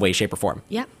in some way, shape, or form.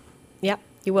 Yep,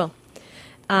 you will.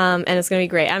 And it's going to be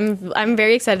great. I'm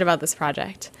very excited about this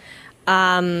project.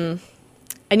 And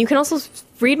you can also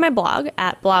read my blog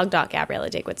at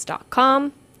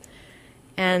blog.GabriellaDegwitz.com.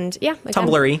 And again,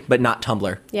 Tumblr-y, but not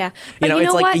Tumblr. Yeah. But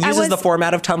it's like it uses the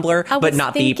format of Tumblr, but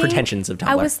not the pretensions of Tumblr.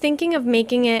 I was thinking of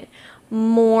making it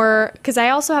more, because I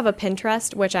also have a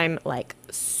Pinterest, which I'm like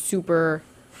super,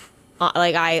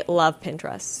 I love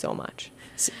Pinterest so much.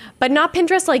 But not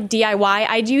Pinterest like DIY.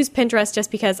 I'd use Pinterest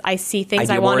just because I see things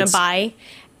I want to buy.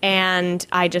 and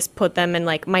I just put them in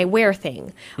like my wear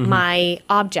thing, my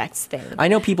objects thing. I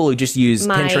know people who just use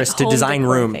My Pinterest to home design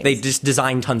decor room. things. They just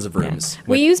design tons of rooms.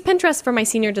 We use Pinterest for my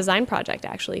senior design project,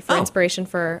 actually, for Oh. inspiration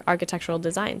for architectural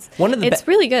designs. One of the it's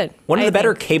really good. One of I the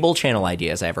better think. cable channel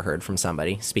ideas I ever heard from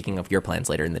somebody, speaking of your plans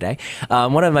later in the day,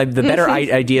 one of the better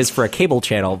ideas for a cable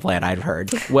channel plan I'd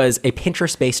heard was a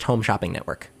Pinterest-based home shopping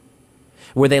network,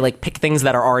 where they like pick things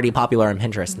that are already popular on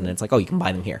Pinterest, and it's like, oh, you can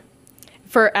buy them here.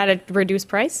 For at a reduced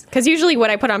price? Because usually what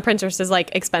I put on Pinterest is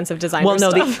like expensive designer Well, no,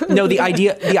 stuff. the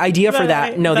idea for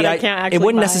that, I can't actually it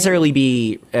wouldn't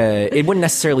buy.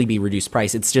 necessarily be reduced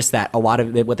price. It's just that a lot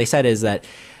of it, what they said is that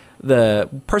the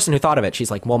person who thought of it,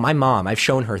 she's like, well, my mom, I've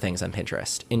shown her things on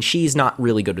Pinterest, and she's not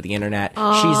really good with the internet.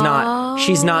 She's not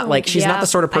not yeah, the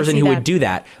sort of I person see who that. would do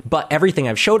that. But everything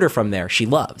I've showed her from there, she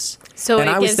loves. So and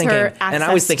it I was gives thinking, her and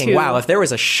I was access thinking, to wow, if there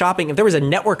was a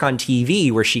network on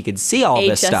TV where she could see all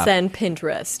this stuff. HSN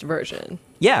Pinterest version.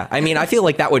 Yeah, I mean, I feel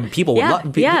like that would people would Yeah,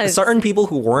 love. yeah, it's- Certain people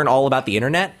who weren't all about the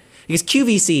internet, because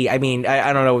QVC. I mean,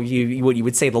 I don't know what you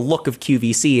would say the look of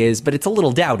QVC is, but it's a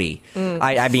little dowdy.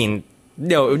 I mean,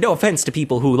 no offense to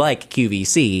people who like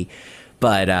QVC,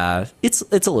 but it's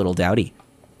a little dowdy.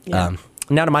 Yeah.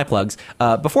 Now to my plugs.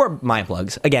 Before my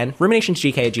plugs, again,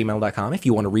 ruminationsgk@gmail.com if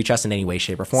you want to reach us in any way,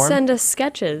 shape, or form. Send us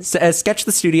sketches. Sketch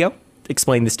the studio.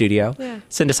 Explain the studio. Yeah.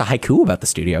 Send us a haiku about the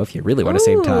studio if you really want to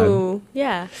save time. Ooh,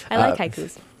 yeah. I like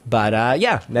haikus. But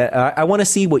I want to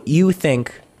see what you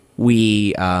think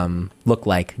we look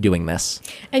like doing this.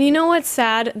 And you know what's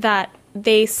sad? That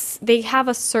they have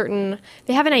an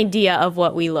idea of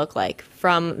what we look like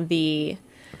from the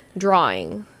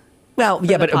drawing. Well,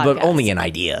 yeah, the but podcast. only an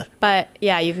idea. But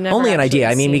yeah, you've never Only an actually idea.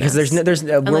 I mean, seen because us.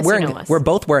 Unless we're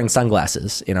both wearing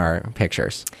sunglasses in our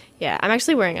pictures. Yeah, I'm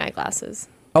actually wearing eyeglasses.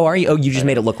 Oh, are you? Oh, you just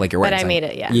made it look like you're wearing. But I made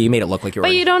it, yeah. You made it look like you're But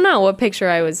wearing. you don't know what picture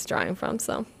I was drawing from,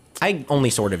 so I only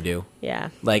sort of do. yeah.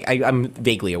 Like I'm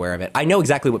vaguely aware of it. I know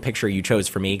exactly what picture you chose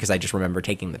for me because I just remember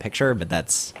taking the picture. But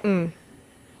that's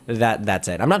that's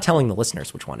it. I'm not telling the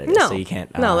listeners which one it is, No, so you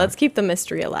can't. no, let's keep the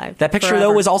mystery alive. That picture forever.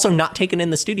 though was also not taken in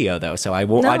the studio though, so I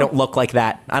No. don't look like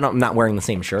that. I'm not wearing the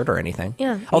same shirt or anything.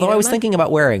 Yeah, Although neither I was am I. thinking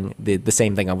about wearing the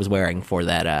same thing I was wearing for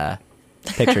that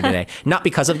picture today. Not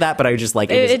because of that, but I was just like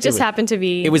It just happened to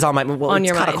be. It was on my. Well, on it's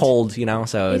your kind of mind. cold, you know.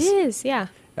 So It is, yeah.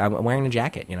 I'm wearing a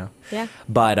jacket, you know. Yeah.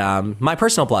 But my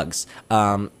personal plugs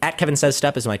at Kevin Says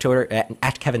Stuff is my Twitter.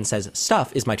 At Kevin Says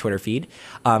Stuff is my Twitter feed.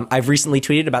 I've recently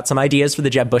tweeted about some ideas for the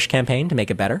Jeb Bush campaign to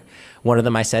make it better. One of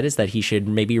them I said is that he should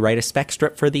maybe write a spec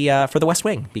script for the West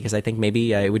Wing, because I think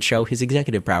maybe it would show his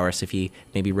executive prowess if he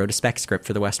maybe wrote a spec script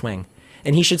for the West Wing,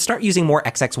 and he should start using more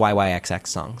XXYYXX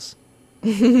songs.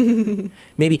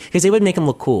 Maybe because it would make him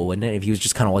look cool, wouldn't it, if he was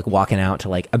just kind of like walking out to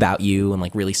like About You and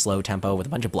like really slow tempo with a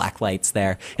bunch of black lights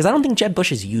there, because I don't think Jeb Bush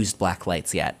has used black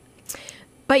lights yet.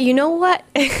 But you know what?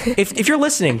 If you're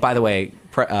listening, by the way,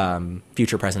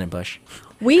 future President Bush,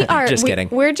 We are Just kidding.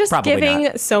 We're just Probably giving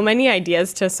not. so many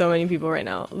ideas to so many people right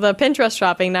now. The Pinterest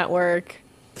shopping network.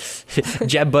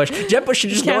 Jeb Bush should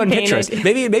just go on Campaign Pinterest.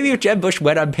 idea. Maybe if Jeb Bush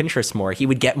went on Pinterest more, he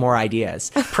would get more ideas.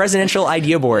 Presidential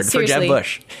idea board for Jeb Seriously.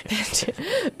 Bush.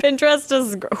 Pinterest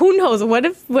is. Who knows? What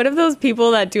if those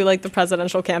people that do like the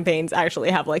presidential campaigns actually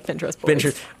have like Pinterest boards?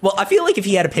 Pinterest. Well, I feel like if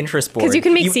he had a Pinterest board, 'Cause you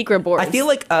can make secret boards. I feel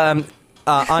like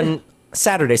on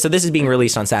Saturday. So this is being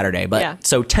released on Saturday, but Yeah.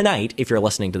 so tonight, if you're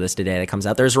listening to this today, that comes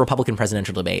out. There's a Republican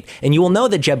presidential debate, and you will know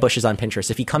that Jeb Bush is on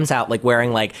Pinterest if he comes out like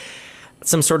wearing like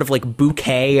some sort of like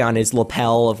bouquet on his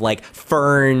lapel of like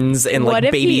ferns and like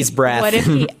baby's breath. What if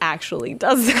he actually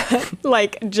does that?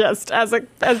 Like just as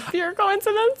pure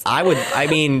coincidence? I would.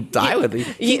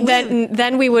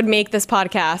 Then we would make this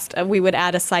podcast. We would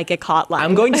add a psychic hotline.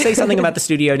 I'm going to say something about the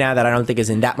studio now that I don't think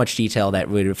is in that much detail that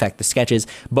would affect the sketches.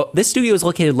 But this studio is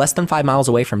located less than 5 miles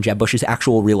away from Jeb Bush's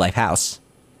actual real life house.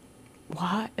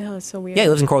 What? Oh, that's so weird. Yeah, he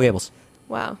lives in Coral Gables.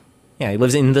 Wow. Yeah, he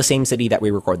lives in the same city that we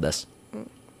record this.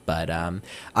 But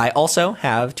I also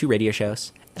have 2 radio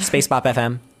shows. Space Pop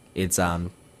FM. It's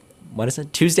what is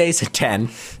it? Tuesdays at 10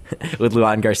 with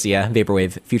Luan Garcia,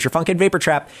 Vaporwave, Future Funk, and Vapor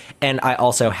Trap. And I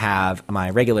also have my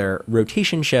regular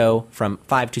rotation show from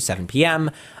 5 to 7 p.m.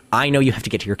 I know you have to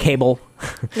get to your cable.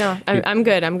 No, I'm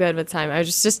good. I'm good with time. I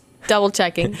was just double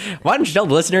checking. Why don't you tell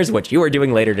the listeners what you are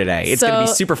doing later today? It's going to be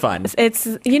So, super fun. It's,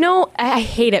 I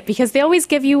hate it because they always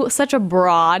give you such a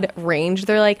broad range.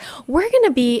 They're like, we're going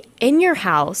to be in your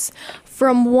house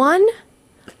from 1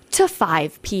 to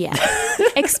 5 p.m.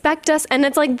 Expect us. And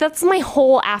it's like, that's my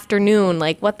whole afternoon.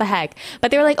 Like, what the heck? But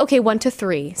they were like, okay, 1 to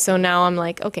 3. So now I'm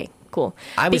like, okay, cool.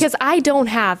 Because I don't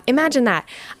have, imagine that.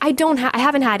 I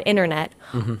haven't had internet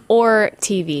or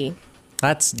TV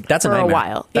That's a for nightmare. a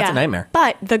while. That's a nightmare.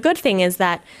 But the good thing is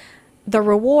that the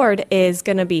reward is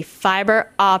going to be fiber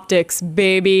optics,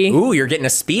 baby. Ooh, you're getting a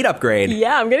speed upgrade.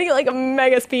 Yeah, I'm going to get like a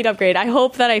mega speed upgrade. I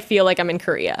hope that I feel like I'm in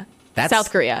Korea.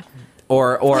 South Korea.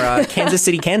 Or Kansas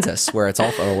City, Kansas, where it's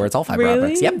all fiber Really?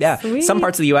 optics. Yep, yeah. Sweet. Some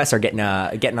parts of the U.S. are getting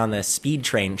on the speed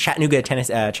train. Chattanooga,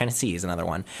 Tennessee is another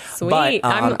one. Sweet. But,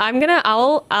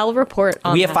 I'll report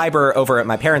on we have that. fiber over at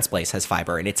my parents' place has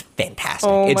fiber, and it's fantastic.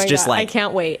 Oh It's my just God. like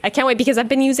I can't wait because I've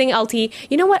been using LTE.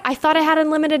 You know what? I thought I had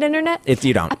unlimited internet.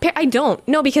 you don't. I don't.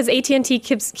 No, because AT&T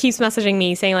keeps messaging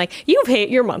me saying like, you've hit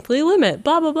your monthly limit,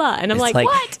 blah blah blah, and I'm It's like,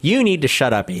 what? You need to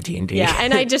shut up, AT&T. Yeah,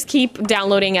 and I just keep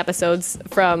downloading episodes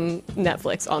from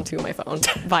Netflix onto my phone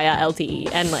via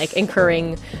LTE and like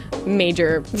incurring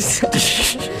major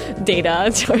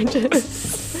data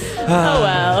charges. Oh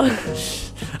well.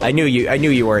 I knew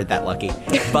you weren't that lucky.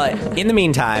 But in the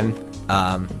meantime,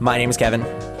 my name is Kevin,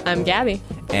 I'm Gabby.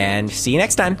 and see you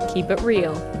next time. Keep it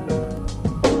real.